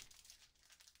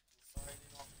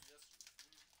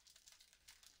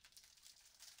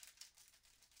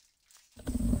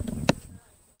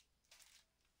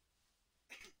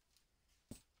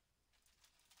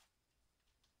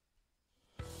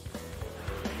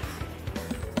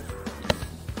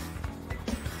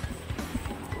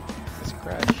 Let's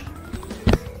crash.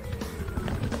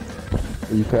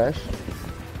 Will you crash?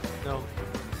 No.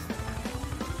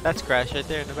 That's crash right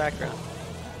there in the background.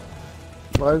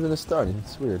 Why isn't it starting?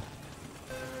 It's weird.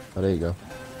 Oh, there you go.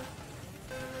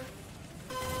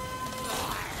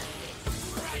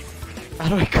 How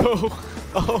do I go?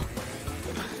 Oh.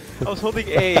 I was holding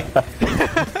A. Yeah,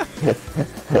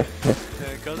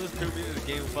 cause this threw me in the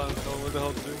game file. So what the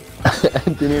hell to do?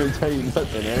 I didn't even tell you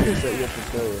nothing. I just set you up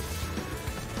for failure.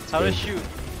 How to shoot?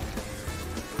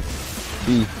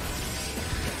 B.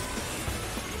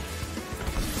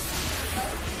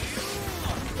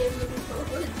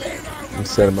 You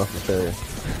set him up for failure.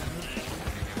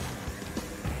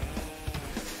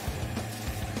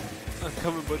 I'm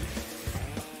coming, buddy.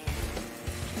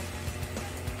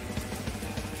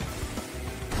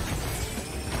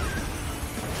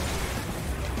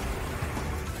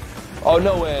 Oh,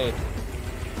 no way.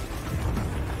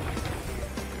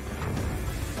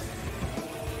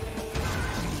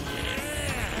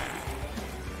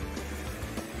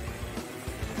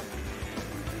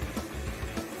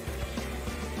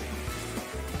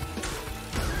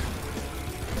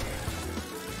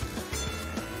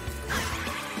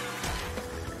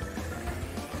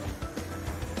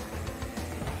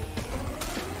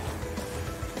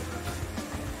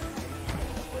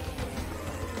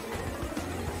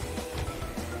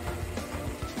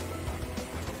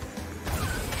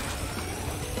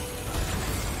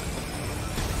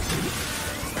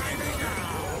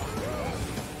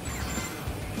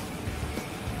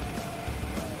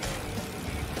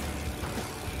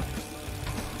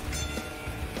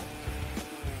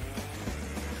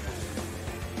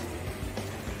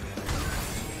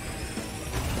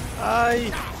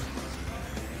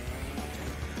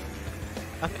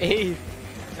 I'm A.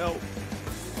 No.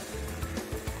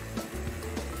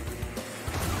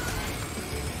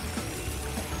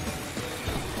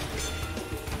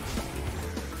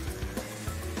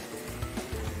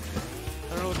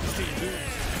 I don't know what this thing's doing.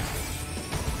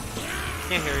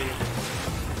 Can't hear you.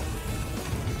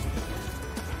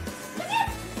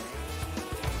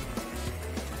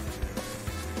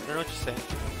 I don't know what you're saying.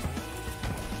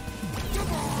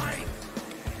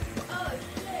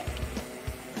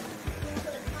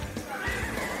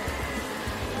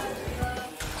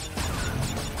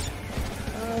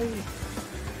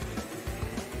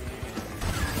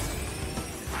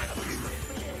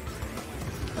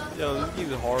 Yo, this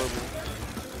game is horrible.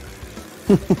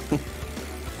 I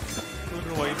don't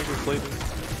know why you niggas play this.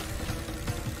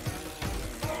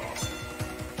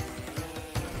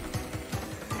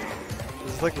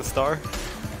 Is this like the star?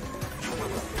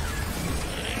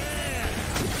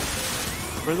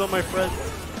 Where's all my friends?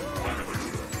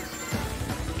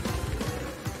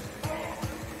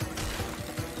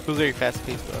 It was very fast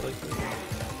paced, but I like this.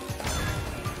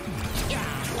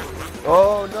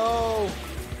 Oh, no.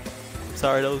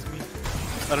 Sorry, that was me.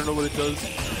 I don't know what it does.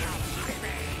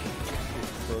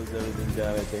 Close everything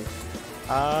down, I think.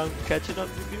 I'm catching up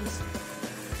to news.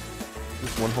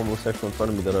 There's one homosexual in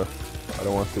front of me that I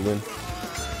don't want to win.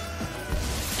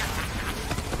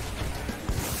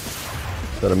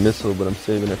 Got a missile, but I'm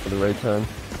saving it for the right time.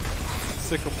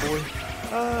 Sick of boy.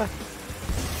 Ah.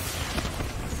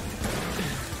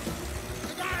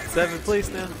 7th place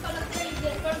now.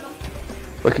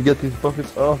 If I could get these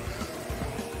buckets off.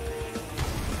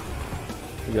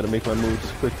 I gotta make my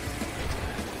moves quick.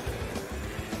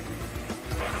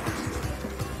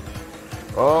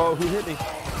 Oh, who hit me?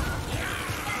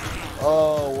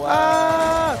 Oh, wow.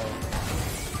 Ah!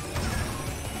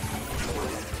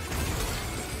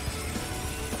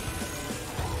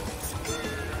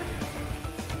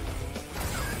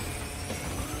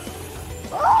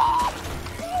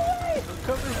 I'm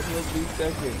coming. Let's be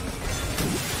second.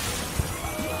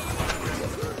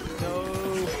 No.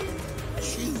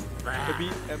 I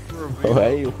beat Emperor Oh, Real.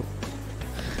 hey.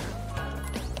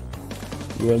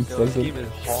 You went Yo, this 7. game is You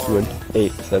horrible. went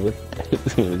 8, 7.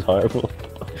 This game is horrible.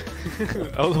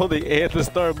 I was holding A at the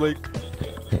start, I'm like...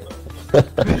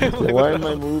 So why am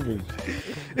I moving?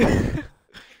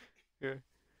 Here.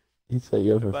 He set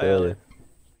you up for Bye, failure.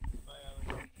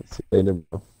 See you later,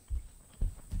 bro.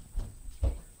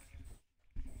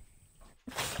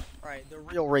 Alright, the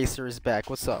real racer is back.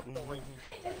 What's up?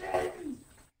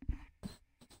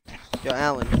 Yo,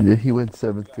 Alan. Yeah, he went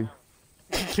 7-3.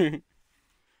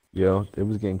 Yo, it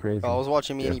was getting crazy. I was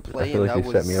watching me and he Yeah, I play, feel and like that they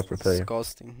was set me up for failure.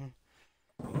 disgusting.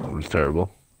 It was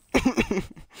terrible.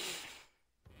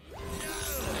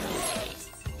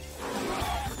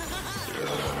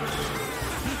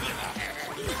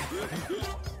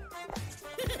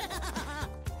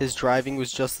 His driving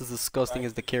was just as disgusting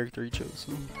as the character he chose.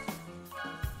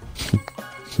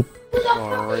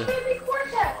 Alright.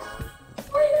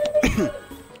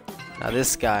 Now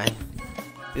this guy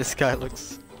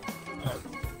looks,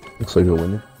 Looks like a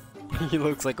winner. he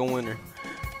looks like a winner.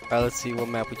 Alright, let's see what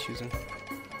map we're choosing.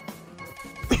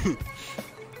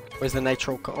 Where's the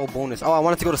nitro? Oh, bonus. Oh, I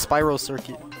wanted to go to Spyro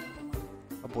Circuit.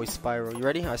 Oh boy, Spyro. You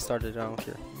ready? I started it. I don't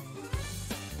care.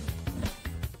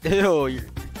 Ew,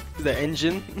 the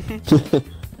engine.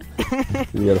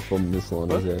 He got a full missile on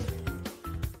his head.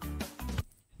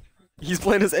 He's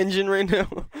playing his engine right now.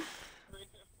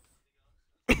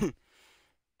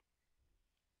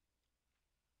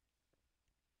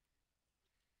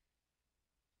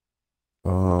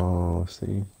 Oh,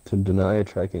 see. To deny a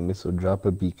tracking missile, drop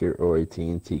a beaker or a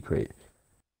TNT crate.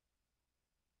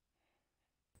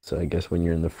 So I guess when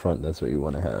you're in the front, that's what you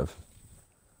want to have.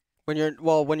 When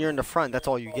you're in the front, that's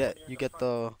all you get. You get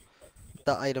the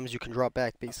items you can drop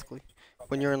back, basically.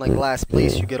 When you're in like last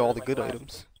place, you get all the good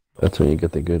items. That's when you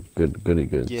get the goody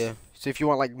goods. Yeah. So if you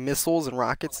want like missiles and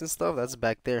rockets and stuff, that's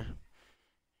back there.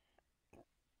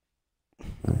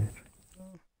 Right.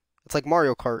 It's like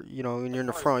Mario Kart, you know, when you're in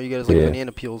the front, you get like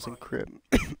banana peels and crap.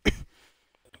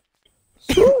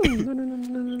 Yo,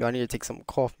 I need to take some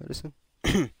cough medicine.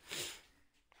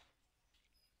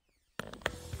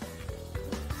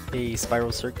 A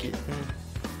spiral circuit.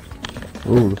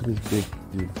 Oh, look at this big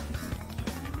dude.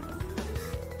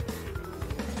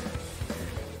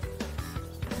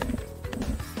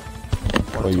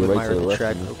 Oh, you right admire to the the left.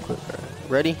 track real quick.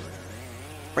 Ready?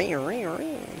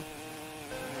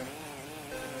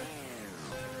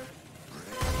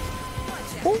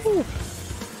 Woo!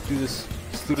 Do this.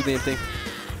 Just do the damn thing.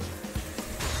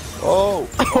 Oh!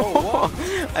 Oh, what?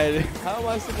 I How am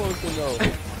I supposed to know?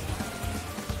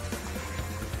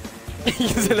 He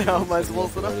said, how am I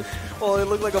supposed to know? Well, it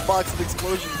looked like a box of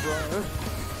explosions, bro.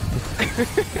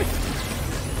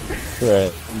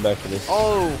 Alright, I'm back for this.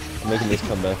 Oh! I'm making this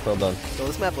comeback. Hold on. So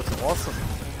this map looks awesome.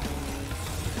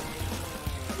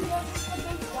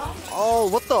 Oh,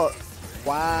 what the?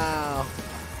 Wow.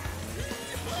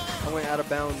 I went out of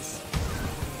bounds.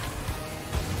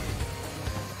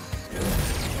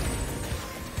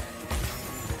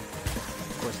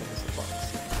 Of course I missed the box.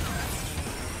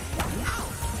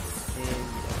 And,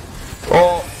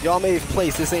 oh! Y'all made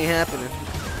place, this ain't happening.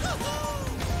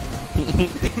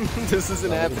 This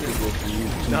isn't happening.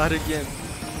 Not again.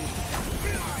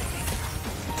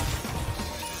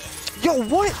 Yo,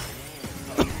 what?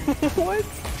 What?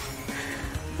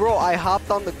 Bro, I hopped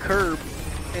on the curb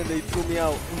and they threw me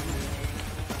out.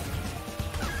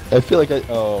 I feel like I.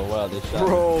 Oh, wow, they shot me.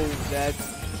 Bro, that's.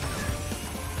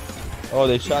 Oh,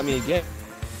 they shot me again.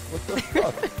 What the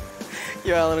fuck?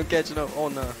 Yo, Alan, I'm catching up. Oh,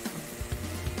 no.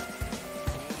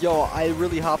 Yo, I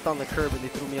really hopped on the curb and they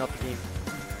threw me out the game.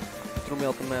 They threw me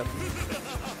out the map.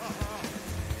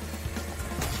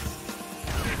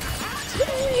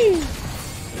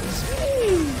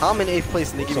 I'm in 8th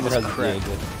place and they give me this crap.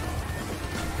 Yeah,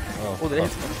 Oh, they hit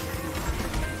me.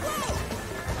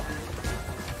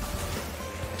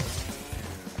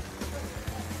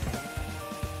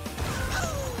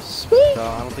 Sweet. No,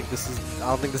 I don't think this is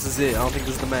it. I don't think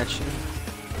this is the match.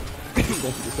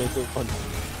 This ain't so fun.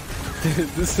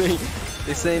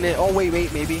 This ain't it. Oh wait,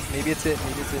 maybe it's it.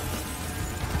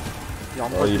 Yo,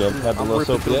 Oh, you don't have the low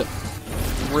soap yet?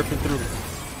 I'm ripping through.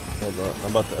 Hold on,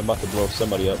 I'm about to blow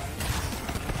somebody up.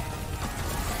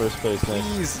 First place, nice.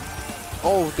 Please.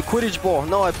 Oh, the Quidditch ball.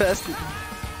 No, I passed it.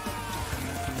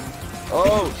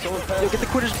 Oh, someone Yo, passed. get the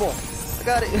Quidditch ball. I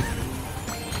got it.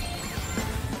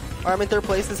 Alright, I'm in 3rd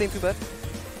place. This ain't too bad.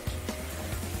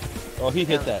 Oh, he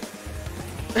hit that.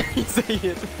 He's saying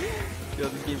it. Yo,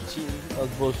 this game's cheating. That was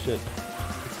bullshit.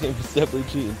 This game is definitely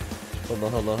cheating. Hold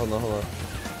on.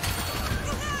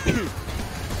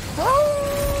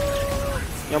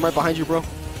 Yo, I'm right behind you, bro.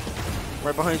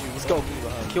 Right behind you. Let's go.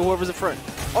 Kill whoever's in front.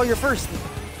 Oh, you're first.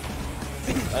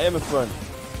 I am in front.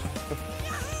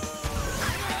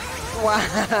 Wow.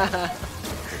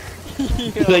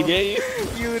 Did I get you?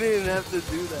 You didn't have to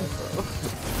do that, bro.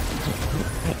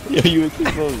 Yo, you were too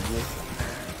close, man.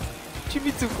 You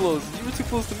be too close. You were too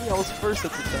close to me. I was first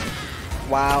at the time.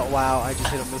 Wow, I just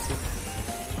hit a missile.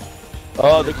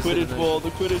 Oh, the Quidditch ball,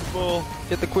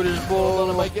 Hit the Quidditch Hold ball.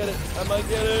 on, I might get it.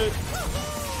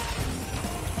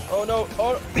 Oh no,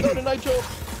 the nitro.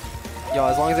 Yo,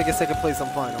 as long as I get 2nd place, I'm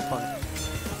fine. I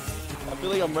feel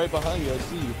like I'm right behind you, I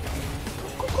see you.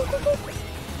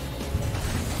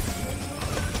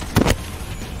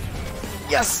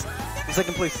 Yes!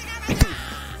 2nd place.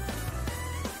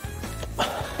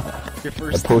 You're That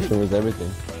first. potion was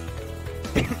everything.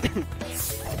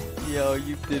 Yo,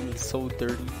 you did me so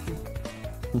dirty.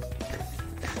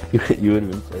 You would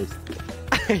have been first.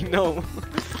 I know.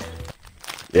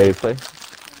 Yeah, you play?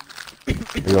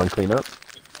 You want to clean up?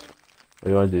 Or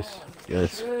you want to do? You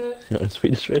want a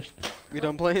Swedish fish? We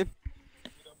done playing?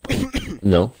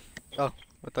 No. Oh,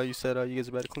 I thought you said you guys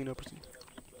are about to clean up or something.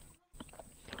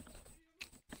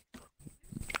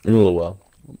 In a little while.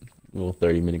 A little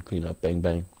 30-minute cleanup. Bang,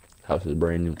 bang. House is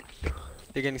brand new.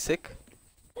 They getting sick?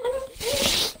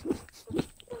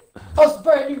 House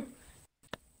brand new.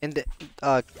 And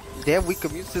they have weak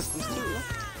immune systems too.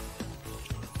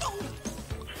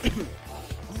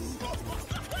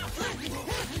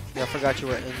 Yeah, I forgot you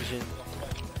were engine.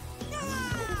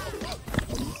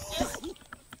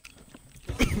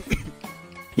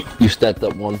 You stacked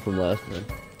up one from last time.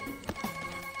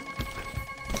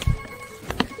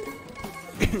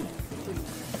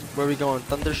 Where are we going?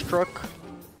 Thunderstruck?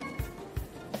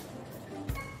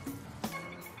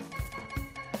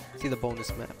 See the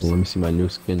bonus maps. Let me see my new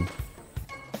skin.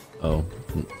 Oh,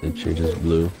 it changes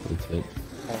blue. That's it.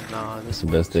 Oh nah, That's the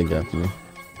best they got for me.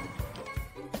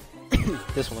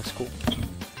 this one looks cool.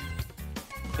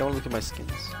 I wanna look at my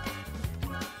skins.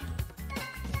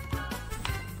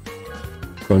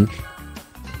 Crunch.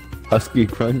 Husky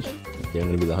Crunch. Yeah, I'm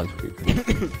gonna be the Husky Crunch.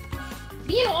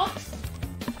 Beanox.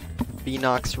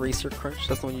 Beanox Racer Crunch,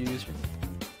 that's the one you use.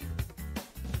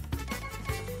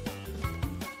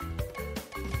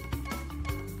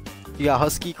 You got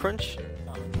Husky Crunch?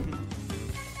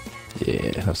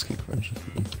 Yeah, Husky Crunch.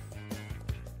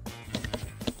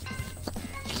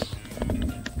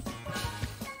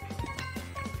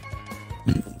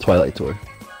 Twilight Tour.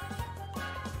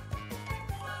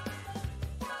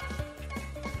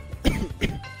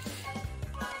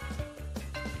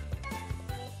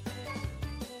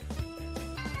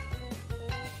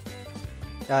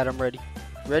 Alright, I'm ready.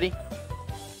 Ready?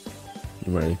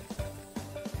 I'm ready.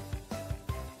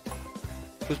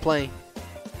 Who's playing?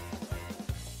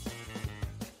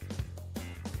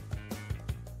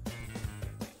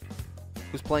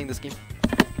 Who's playing this game?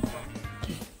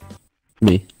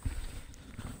 Me.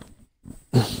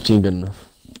 She ain't good enough.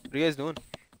 What are you guys doing?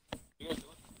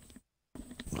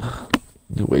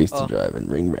 The ways Oh. to drive and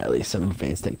ring rally. Some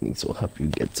advanced techniques will help you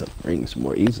get some rings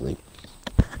more easily.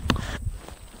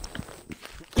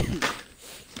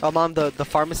 Oh, Mom, the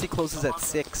pharmacy closes at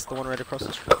 6, the one right across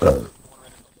the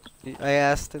street. I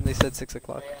asked and they said 6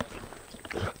 o'clock.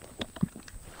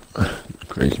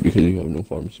 Crazy because you have no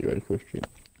pharmacy right across the street.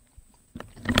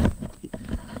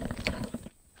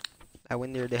 I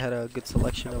went there, they had a good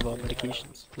selection of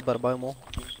medications. I was about to buy them all.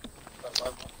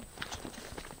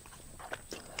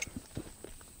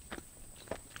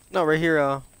 No, right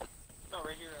here,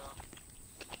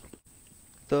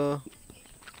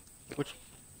 which,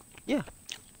 yeah.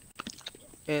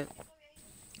 And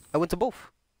I went to both.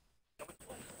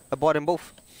 I bought in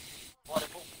both.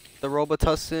 The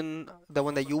Robitussin, the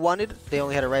one that you wanted, they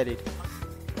only had a Rite Aid.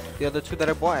 The other two that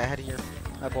I bought, I had here.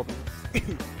 I bought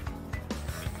them.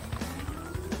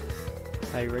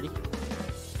 Are you ready?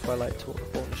 Twilight Tour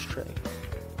bonus track.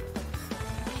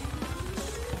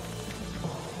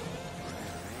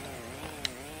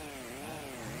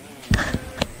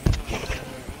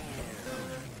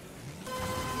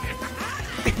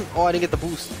 Oh, I didn't get the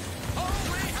boost.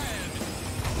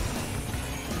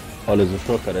 Oh, there's a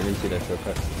shortcut. I didn't see that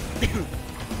shortcut.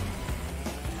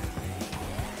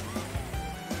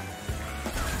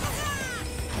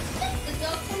 The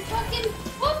dog from fucking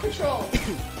Paw Patrol.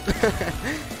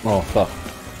 Oh, fuck.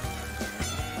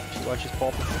 She watches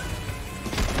Paw Patrol.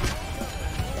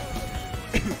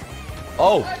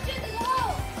 Oh!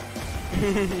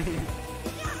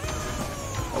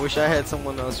 I wish I had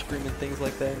someone screaming things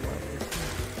like that in my ear.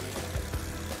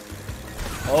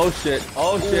 Oh shit!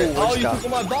 Oh shit! Ooh, Oh, I you just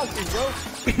took all my boxes, bro!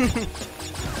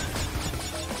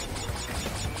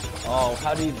 Oh,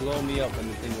 how did he blow me up when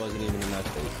the thing wasn't even in that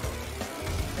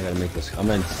place? I gotta make this. I'm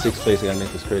in 6th place. I gotta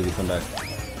make this crazy comeback.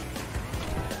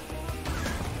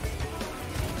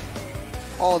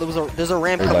 Oh, there's a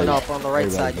ramp coming Everybody- up on the right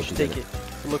everybody side. You go should take it. together.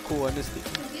 It look cool. I missed it.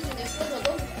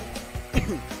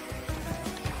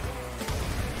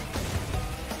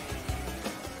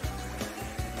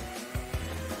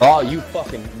 Oh, you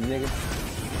fucking nigga!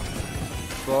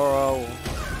 Bro,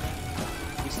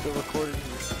 we still recording.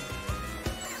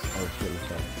 Oh shit!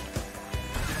 What's up?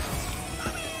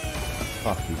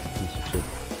 Fuck you, piece of shit!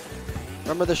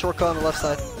 Remember the shortcut on the left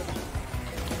side?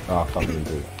 Oh, fucking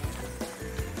dude.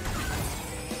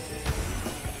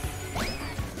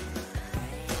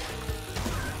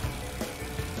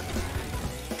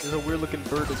 There's a weird looking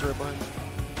bird that's right behind me.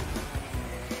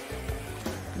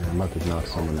 Yeah, I'm about to knock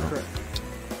someone out. Correct.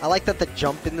 I like that the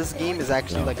jump in this game is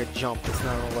actually No. like a jump. It's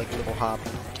not like a little hop.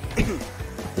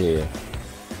 Yeah.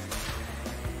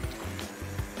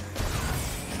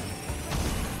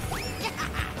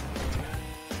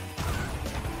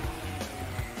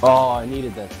 Oh, I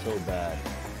needed that so bad.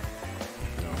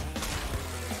 No.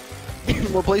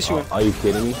 What place you in? Are you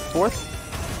kidding me? 4th?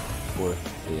 4th.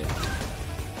 Yeah.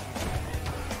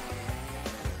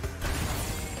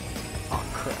 Oh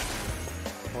crap.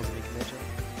 I wasn't making that jump.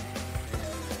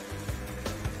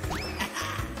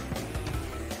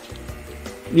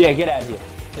 Yeah, get out of here.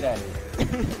 Get out of here.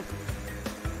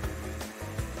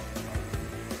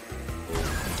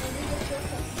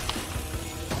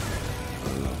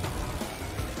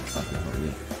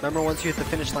 Remember, once you hit the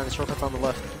finish line, the shortcut's on the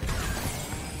left.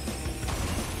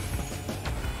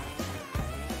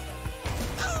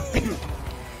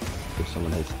 If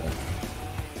someone hits that.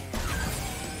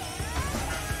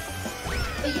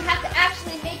 But you have to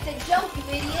actually make the joke, you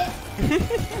idiot.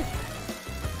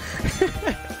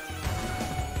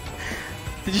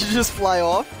 Did you just fly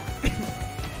off?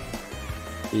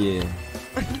 Yeah.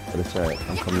 But it's alright.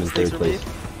 I'm coming in Mistakes third were place.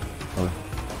 Oh,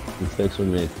 mistakes were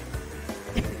made.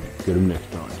 Get him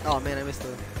next time. Oh man, I missed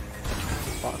the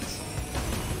box.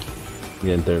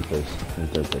 Yeah, in third place. In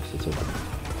third place. It's okay.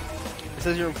 It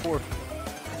says you're in fourth.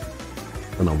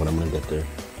 I know, but I'm gonna get there.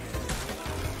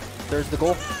 There's the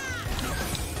goal.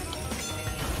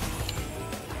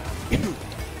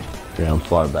 Yeah, I'm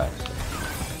far back.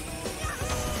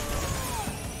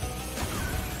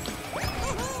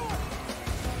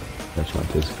 That's my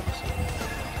piss cost.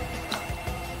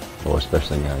 Oh,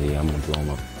 especially now, yeah, I'm gonna blow him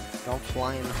up. I'm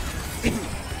flying.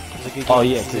 Oh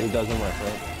yeah, because it doesn't work,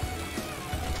 right?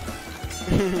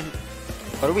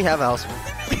 Why do we have a house for?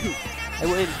 I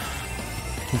win.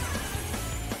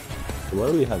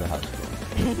 Why do we have a house for?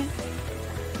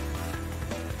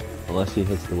 Unless he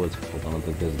hits the woods. I don't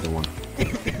think there's the one.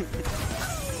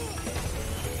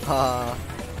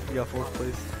 You got fourth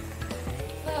place.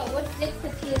 Oh, what's next to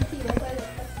TNT?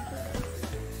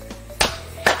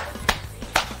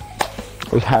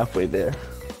 I was halfway there.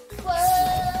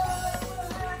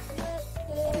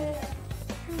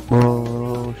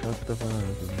 Oh, shut the fuck up.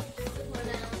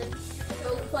 So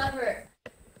clever.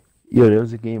 Yo, there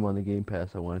was a game on the Game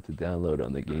Pass I wanted to download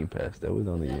on the Game Pass. That was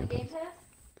on the Game Pass.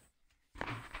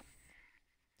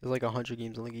 There's like 100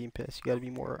 games on the Game Pass. You gotta be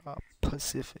more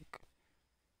Pacific.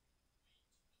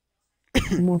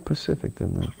 More Pacific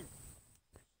than that.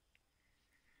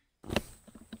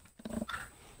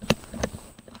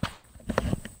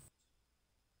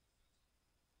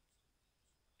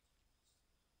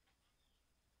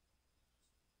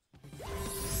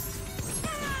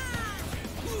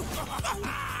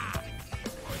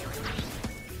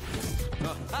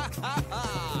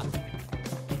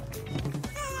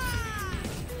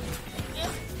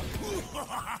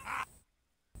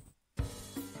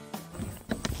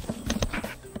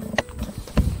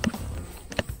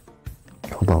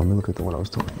 Hold on, let me look at the one I was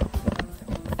talking about.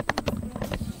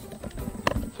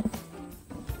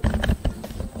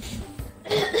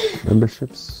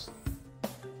 Memberships.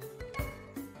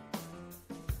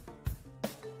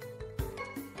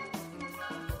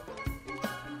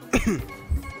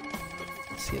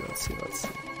 Let's see.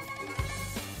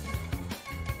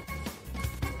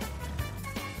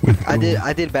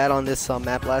 I did bad on this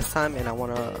map last time, and I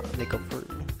wanna make up for it.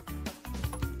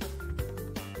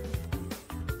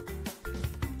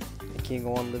 I can't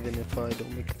go on living if I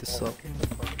don't make this up.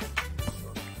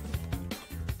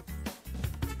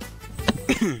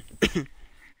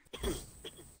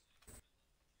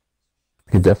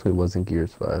 It definitely wasn't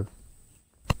Gears 5.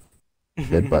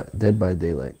 Dead by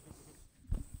Daylight.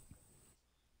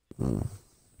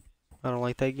 I don't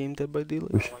like that game, Dead by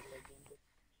Daylight.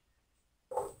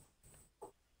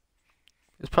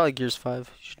 It's probably Gears 5.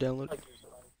 You should download it.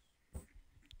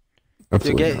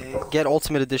 Absolutely Dude, get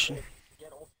Ultimate Edition.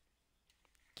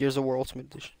 Gears of War Ultimate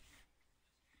Edition.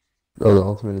 Oh, the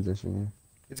Ultimate Edition, yeah.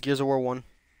 It's Gears of War 1.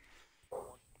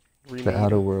 Remade. The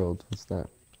Outer World, what's that?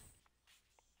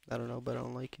 I don't know, but I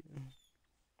don't like it.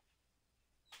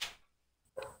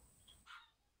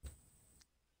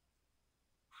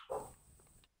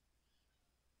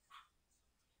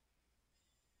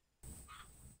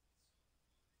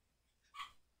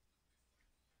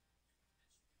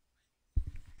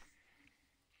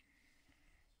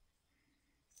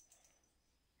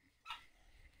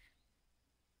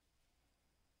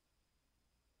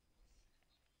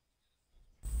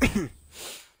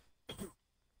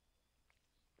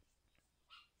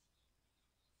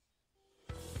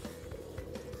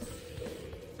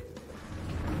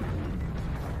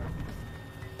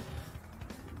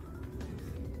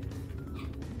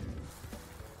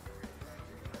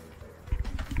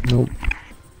 Nope.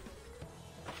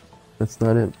 That's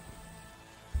not it.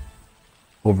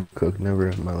 Overcooked, never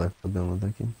in my life I've done with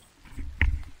that game.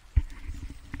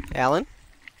 Alan?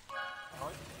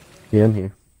 Yeah, I'm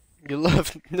here. You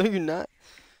left. No, you're not.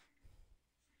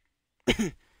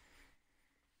 It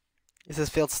says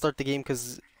failed to start the game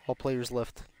because all players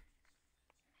left.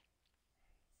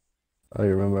 Oh,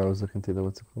 you remember I was looking through the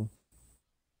what's it called?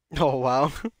 Oh,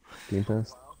 wow. Game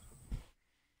Pass?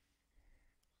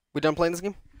 We done playing this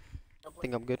game? I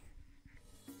think I'm good.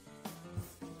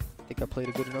 think I played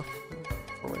it good enough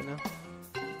for right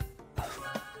now.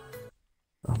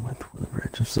 On my Twitter,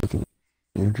 just looking.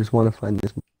 You just want to find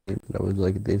this game, and I was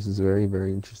like, this is very,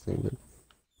 very interesting. But